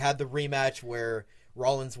 And then they had the rematch where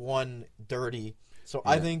Rollins won dirty. So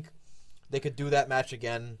I think they could do that match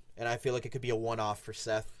again, and I feel like it could be a one-off for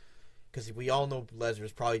Seth. Because we all know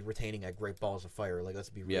Lesnar's probably retaining at Great Balls of Fire. Like, let's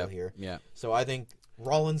be real here. Yeah. So I think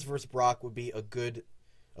Rollins versus Brock would be a good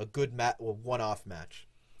one-off match.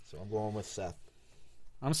 So I'm going with Seth.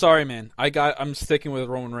 I'm sorry, man. I'm sticking with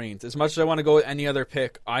Roman Reigns. As much as I want to go with any other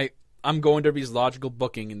pick, I'm going WWE's logical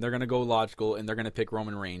booking, and they're going to go logical, and they're going to pick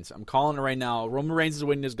Roman Reigns. I'm calling it right now. Roman Reigns is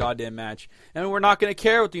winning this goddamn match, and we're not going to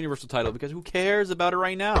care with the Universal title because who cares about it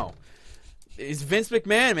right now? It's Vince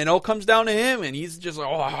McMahon, man. It all comes down to him, and he's just like,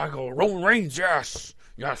 oh, I go, Roman Reigns, yes.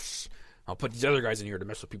 I'll put these other guys in here to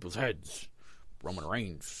mess with people's heads. Roman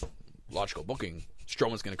Reigns, logical booking.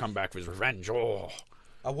 Strowman's going to come back for his revenge. Oh.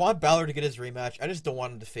 I want Balor to get his rematch. I just don't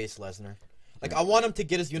want him to face Lesnar. Like, I want him to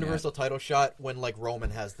get his Universal title shot when, like, Roman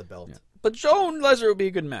has the belt. Yeah. But Joe and Lesnar would be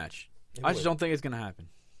a good match. I just don't think it's going to happen.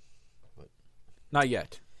 But, not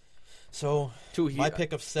yet. So, my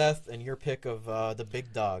pick of Seth and your pick of the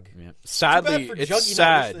big dog. Yeah. Sadly, too bad for it's Juggy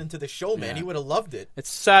sad. Not listening to the show, man. He would have loved it.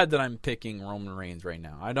 It's sad that I'm picking Roman Reigns right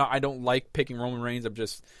now. I don't like picking Roman Reigns. I'm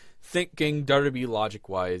just thinking WWE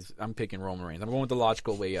logic-wise. I'm picking Roman Reigns. I'm going with the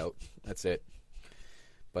logical way out. That's it.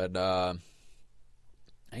 But I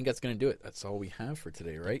think that's going to do it. That's all we have for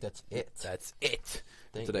today, right? That's it. That's it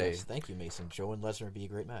today. Yes, thank you, Mason. Joe and Lesnar would be a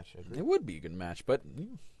great match. I agree. It would be a good match, but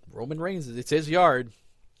Roman Reigns, it's his yard.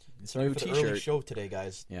 It's a new for the T-shirt. Early show today,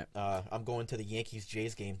 guys. Yeah. I'm going to the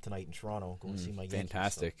Yankees-Jays game tonight in Toronto. Going to see my Yankees.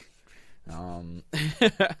 Fantastic.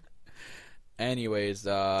 Anyways,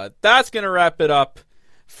 that's going to wrap it up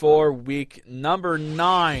for week number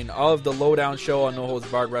 9 of the Lowdown Show on No Holds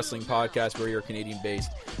Barred Wrestling Podcast. We're your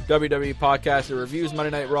Canadian-based WWE podcast that reviews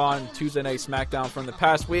Monday Night Raw and Tuesday Night Smackdown from the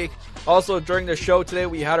past week. Also, during the show today,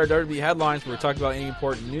 we had our WWE Headlines where we talked about any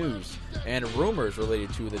important news and rumors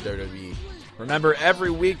related to the WWE. Remember,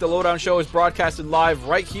 every week the Lowdown Show is broadcasted live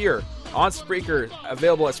right here on Spreaker,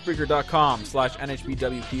 available at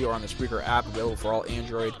Spreaker.com/NHBWP or on the Spreaker app, available for all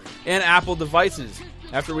Android and Apple devices.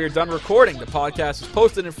 After we are done recording, the podcast is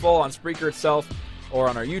posted in full on Spreaker itself or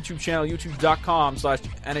on our YouTube channel,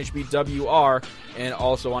 youtube.com/NHBWR, and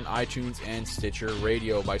also on iTunes and Stitcher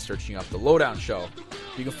Radio by searching up The Lowdown Show.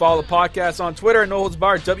 You can follow the podcast on Twitter at No Holds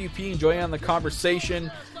Barred WP and join in on the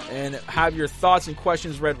conversation and have your thoughts and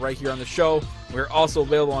questions read right here on the show. We're also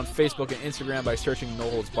available on Facebook and Instagram by searching No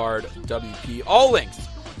Holds Barred WP. All links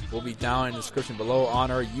will be down in the description below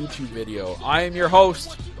on our YouTube video. I am your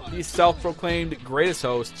host, the self-proclaimed greatest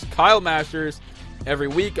host, Kyle Masters. Every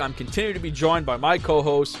week, I'm continuing to be joined by my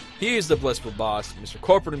co-host. He is the blissful boss, Mr.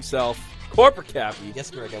 Corporate himself, Corporate Cappy.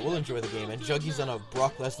 Yes, Greg, I will enjoy the game. And Juggy's on a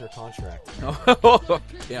Brock Lesnar contract.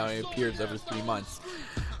 Yeah, it appears every 3 months.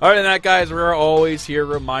 Other than that, guys, we're always here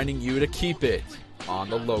reminding you to keep it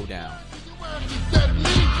on the lowdown.